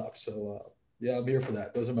told to stop. So Yeah, I'm here for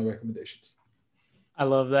that. Those are my recommendations. I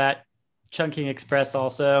love that. Chunking Express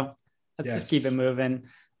also. Let's just keep it moving.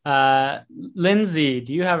 Lindsay,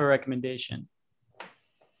 do you have a recommendation?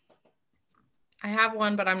 I have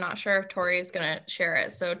one, but I'm not sure if Tori is going to share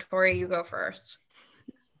it. So Tori, you go first.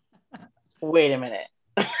 Wait a minute.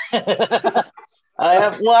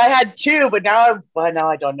 I had two, but now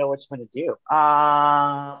I don't know which one to do.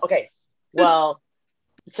 Okay. Well,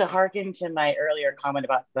 to hearken to my earlier comment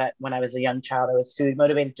about that when I was a young child, I was food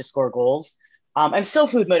motivated to score goals. I'm still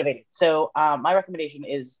food motivated. So my recommendation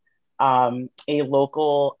is a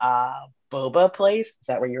local boba place. Is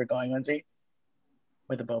that where you were going, Lindsay?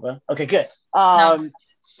 With the boba? Okay, good. No.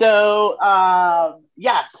 So I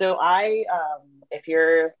if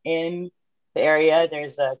you're in the area,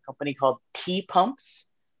 there's a company called Tea Pumps,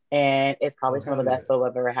 and it's probably some of the best boba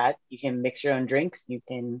I've ever had. You can mix your own drinks. You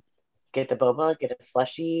can get the boba, get a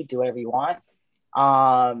slushie, do whatever you want.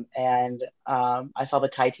 I saw the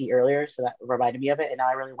Thai tea earlier, so that reminded me of it, and now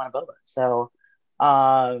I really want a boba. So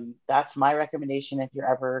that's my recommendation if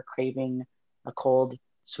you're ever craving a cold,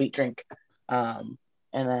 sweet drink.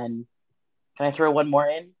 And then, can I throw one more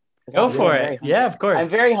in? Go for it. Yeah, of course. I'm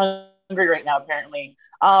very hungry right now, apparently.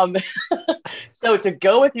 So to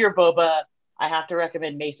go with your boba, I have to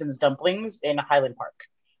recommend Mason's Dumplings in Highland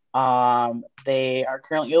Park. They are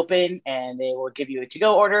currently open, and they will give you a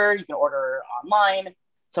to-go order. You can order online.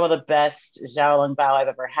 Some of the best xiaolong bao I've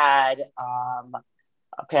ever had.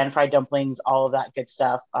 Pan-fried dumplings, all of that good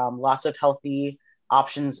stuff. Lots of healthy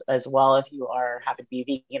options as well if you happen to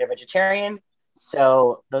be vegan or vegetarian.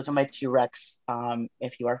 So those are my two recs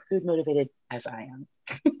if you are food motivated, as I am.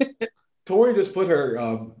 Tori just put her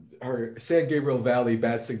San Gabriel Valley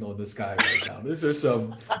bat signal in the sky right now. These are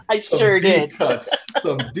some sure deep did cuts,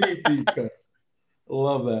 some deep cuts.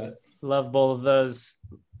 Love that. Love both of those.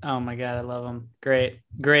 Oh my God, I love them.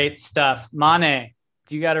 Great stuff. Mane,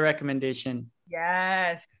 do you got a recommendation?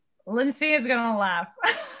 Yes. Lindsay is gonna laugh.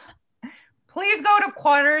 Please go to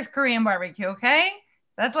Quarters Korean Barbecue, okay?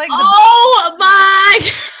 That's like oh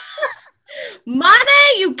my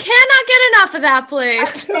Mane, you cannot get enough of that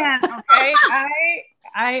place. I can't, okay?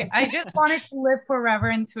 I just wanted to live forever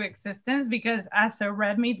into existence because as a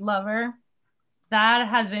red meat lover, that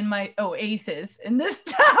has been my oasis in this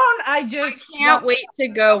town. I can't wait to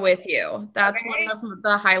go with you. That's one of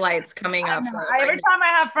the highlights coming up for us. Every time I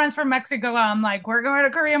have friends from Mexico, I'm like, we're going to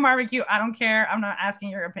Korean barbecue. I don't care. I'm not asking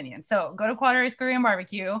your opinion. So go to Quarters Korean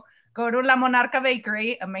Barbecue. Go to La Monarca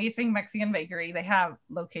Bakery, amazing Mexican bakery. They have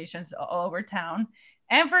locations all over town.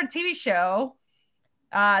 And for a TV show,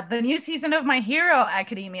 the new season of My Hero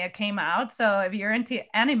Academia came out. So if you're into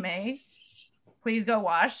anime, please go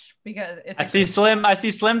watch because it's. I see Slim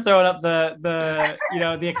throwing up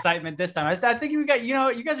the excitement this time. I think we got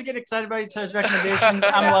you guys are getting excited about each other's recommendations.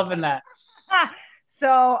 I'm loving that.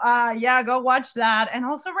 So go watch that, and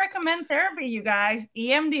also recommend therapy, you guys.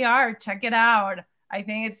 EMDR, check it out. I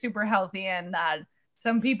think it's super healthy, and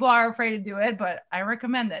some people are afraid to do it, but I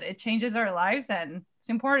recommend it. It changes our lives, and it's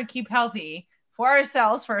important to keep healthy for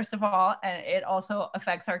ourselves, first of all, and it also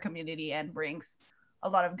affects our community and brings a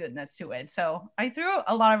lot of goodness to it. So I threw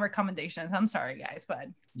a lot of recommendations. I'm sorry, guys, but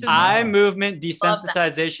eye movement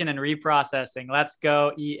desensitization and reprocessing. Let's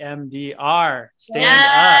go EMDR. Stand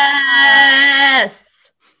up.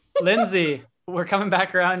 Lindsay, we're coming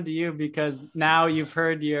back around to you because now you've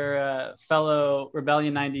heard your fellow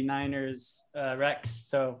Rebellion 99ers Rex.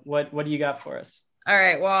 So what do you got for us? All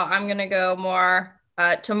right. Well, I'm going to go more.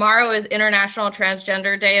 Tomorrow is International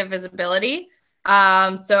Transgender Day of Visibility.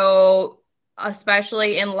 So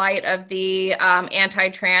especially in light of the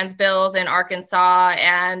anti-trans bills in Arkansas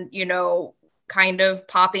and, kind of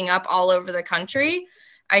popping up all over the country,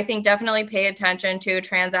 I think definitely pay attention to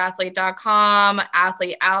transathlete.com,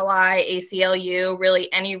 Athlete Ally, ACLU,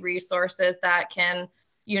 really any resources that can,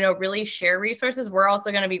 really share resources. We're also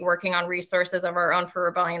going to be working on resources of our own for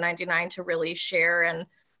Rebellion 99 to really share and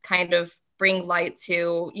kind of bring light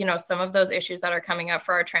to, some of those issues that are coming up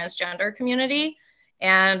for our transgender community.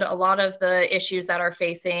 And a lot of the issues that are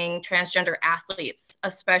facing transgender athletes,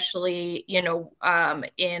 especially, in,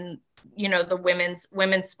 the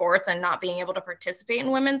women's sports and not being able to participate in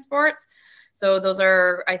women's sports. So those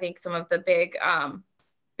are, I think, some of the big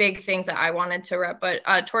things that I wanted to rep. But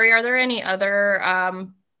Tori, are there any other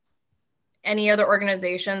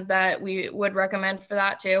organizations that we would recommend for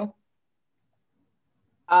that too?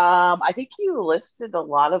 I think you listed a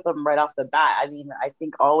lot of them right off the bat. I mean, I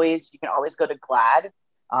think you can always go to GLAAD.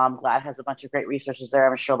 GLAAD has a bunch of great resources there.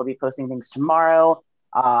 I'm sure they'll be posting things tomorrow.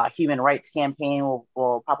 Human Rights Campaign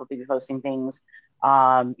will probably be posting things.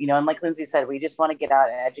 And like Lindsay said, we just want to get out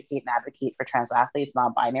and educate and advocate for trans athletes,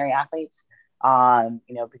 non-binary athletes.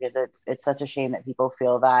 Because it's such a shame that people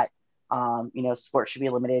feel that, sports should be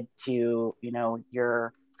limited to,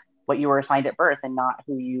 what you were assigned at birth and not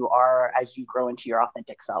who you are as you grow into your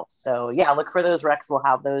authentic self. So yeah, look for those recs. We'll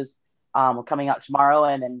have those coming out tomorrow.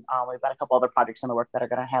 And then we've got a couple other projects in the work that are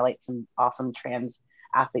going to highlight some awesome trans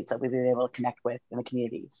athletes that we've been able to connect with in the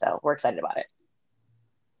community. So we're excited about it.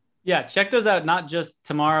 Yeah, check those out. Not just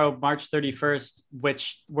tomorrow, March 31st,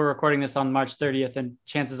 which we're recording this on March 30th. And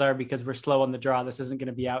chances are, because we're slow on the draw, this isn't going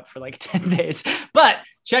to be out for like 10 days. But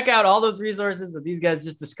check out all those resources that these guys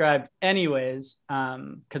just described anyways,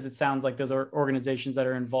 because it sounds like those are organizations that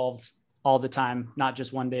are involved all the time, not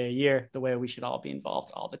just one day a year, the way we should all be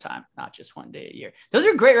involved all the time, not just one day a year. Those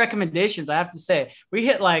are great recommendations, I have to say. We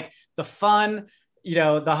hit like the fun,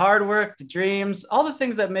 the hard work, the dreams, all the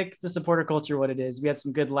things that make the supporter culture what it is. We had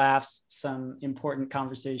some good laughs, some important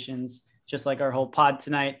conversations, just like our whole pod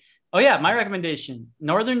tonight. Oh yeah, my recommendation,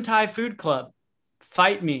 Northern Thai Food Club.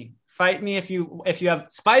 Fight me if you have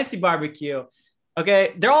spicy barbecue.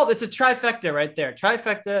 Okay, it's a trifecta right there.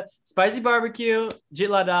 Trifecta, spicy barbecue,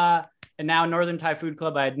 Jitlada, and now Northern Thai Food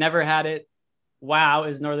Club. I had never had it. Wow,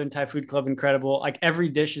 is Northern Thai Food Club incredible. Like every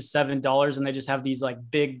dish is $7 and they just have these like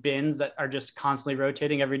big bins that are just constantly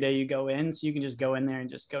rotating every day you go in. So you can just go in there and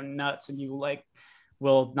just go nuts, and you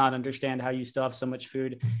will not understand how you still have so much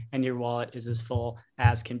food and your wallet is as full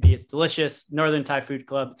as can be. It's delicious. Northern Thai Food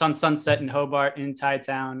Club. It's on Sunset in Hobart in Thai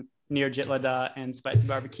Town near Jitlada and Spicy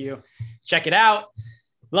Barbecue. Check it out.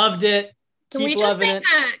 Loved it. Can we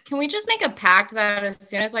just make a pact that as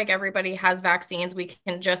soon as like everybody has vaccines, we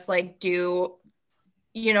can just like do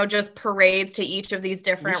just parades to each of these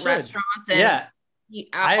different restaurants? And yeah,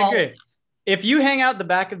 I agree. If you hang out the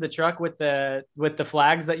back of the truck with the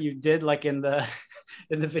flags that you did like in the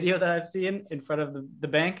video that I've seen in front of the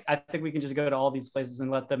bank, I think we can just go to all these places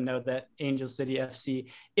and let them know that Angel City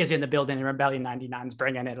FC is in the building and Rebellion 99's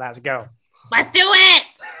bringing it. Let's go. Let's do it.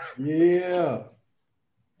 Yeah.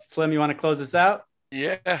 Slim, you want to close this out?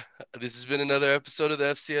 Yeah, this has been another episode of the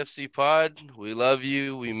FCFC pod. We love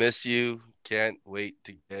you. We miss you. Can't wait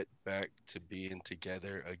to get back to being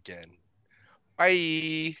together again.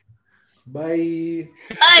 Bye. Bye.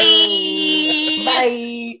 Bye.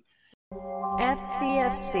 Bye.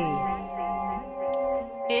 FCFC.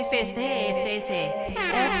 FCFC. FCFC.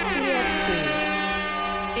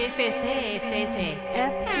 FCFC.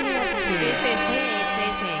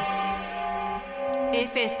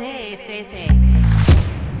 FCFC. FCFC.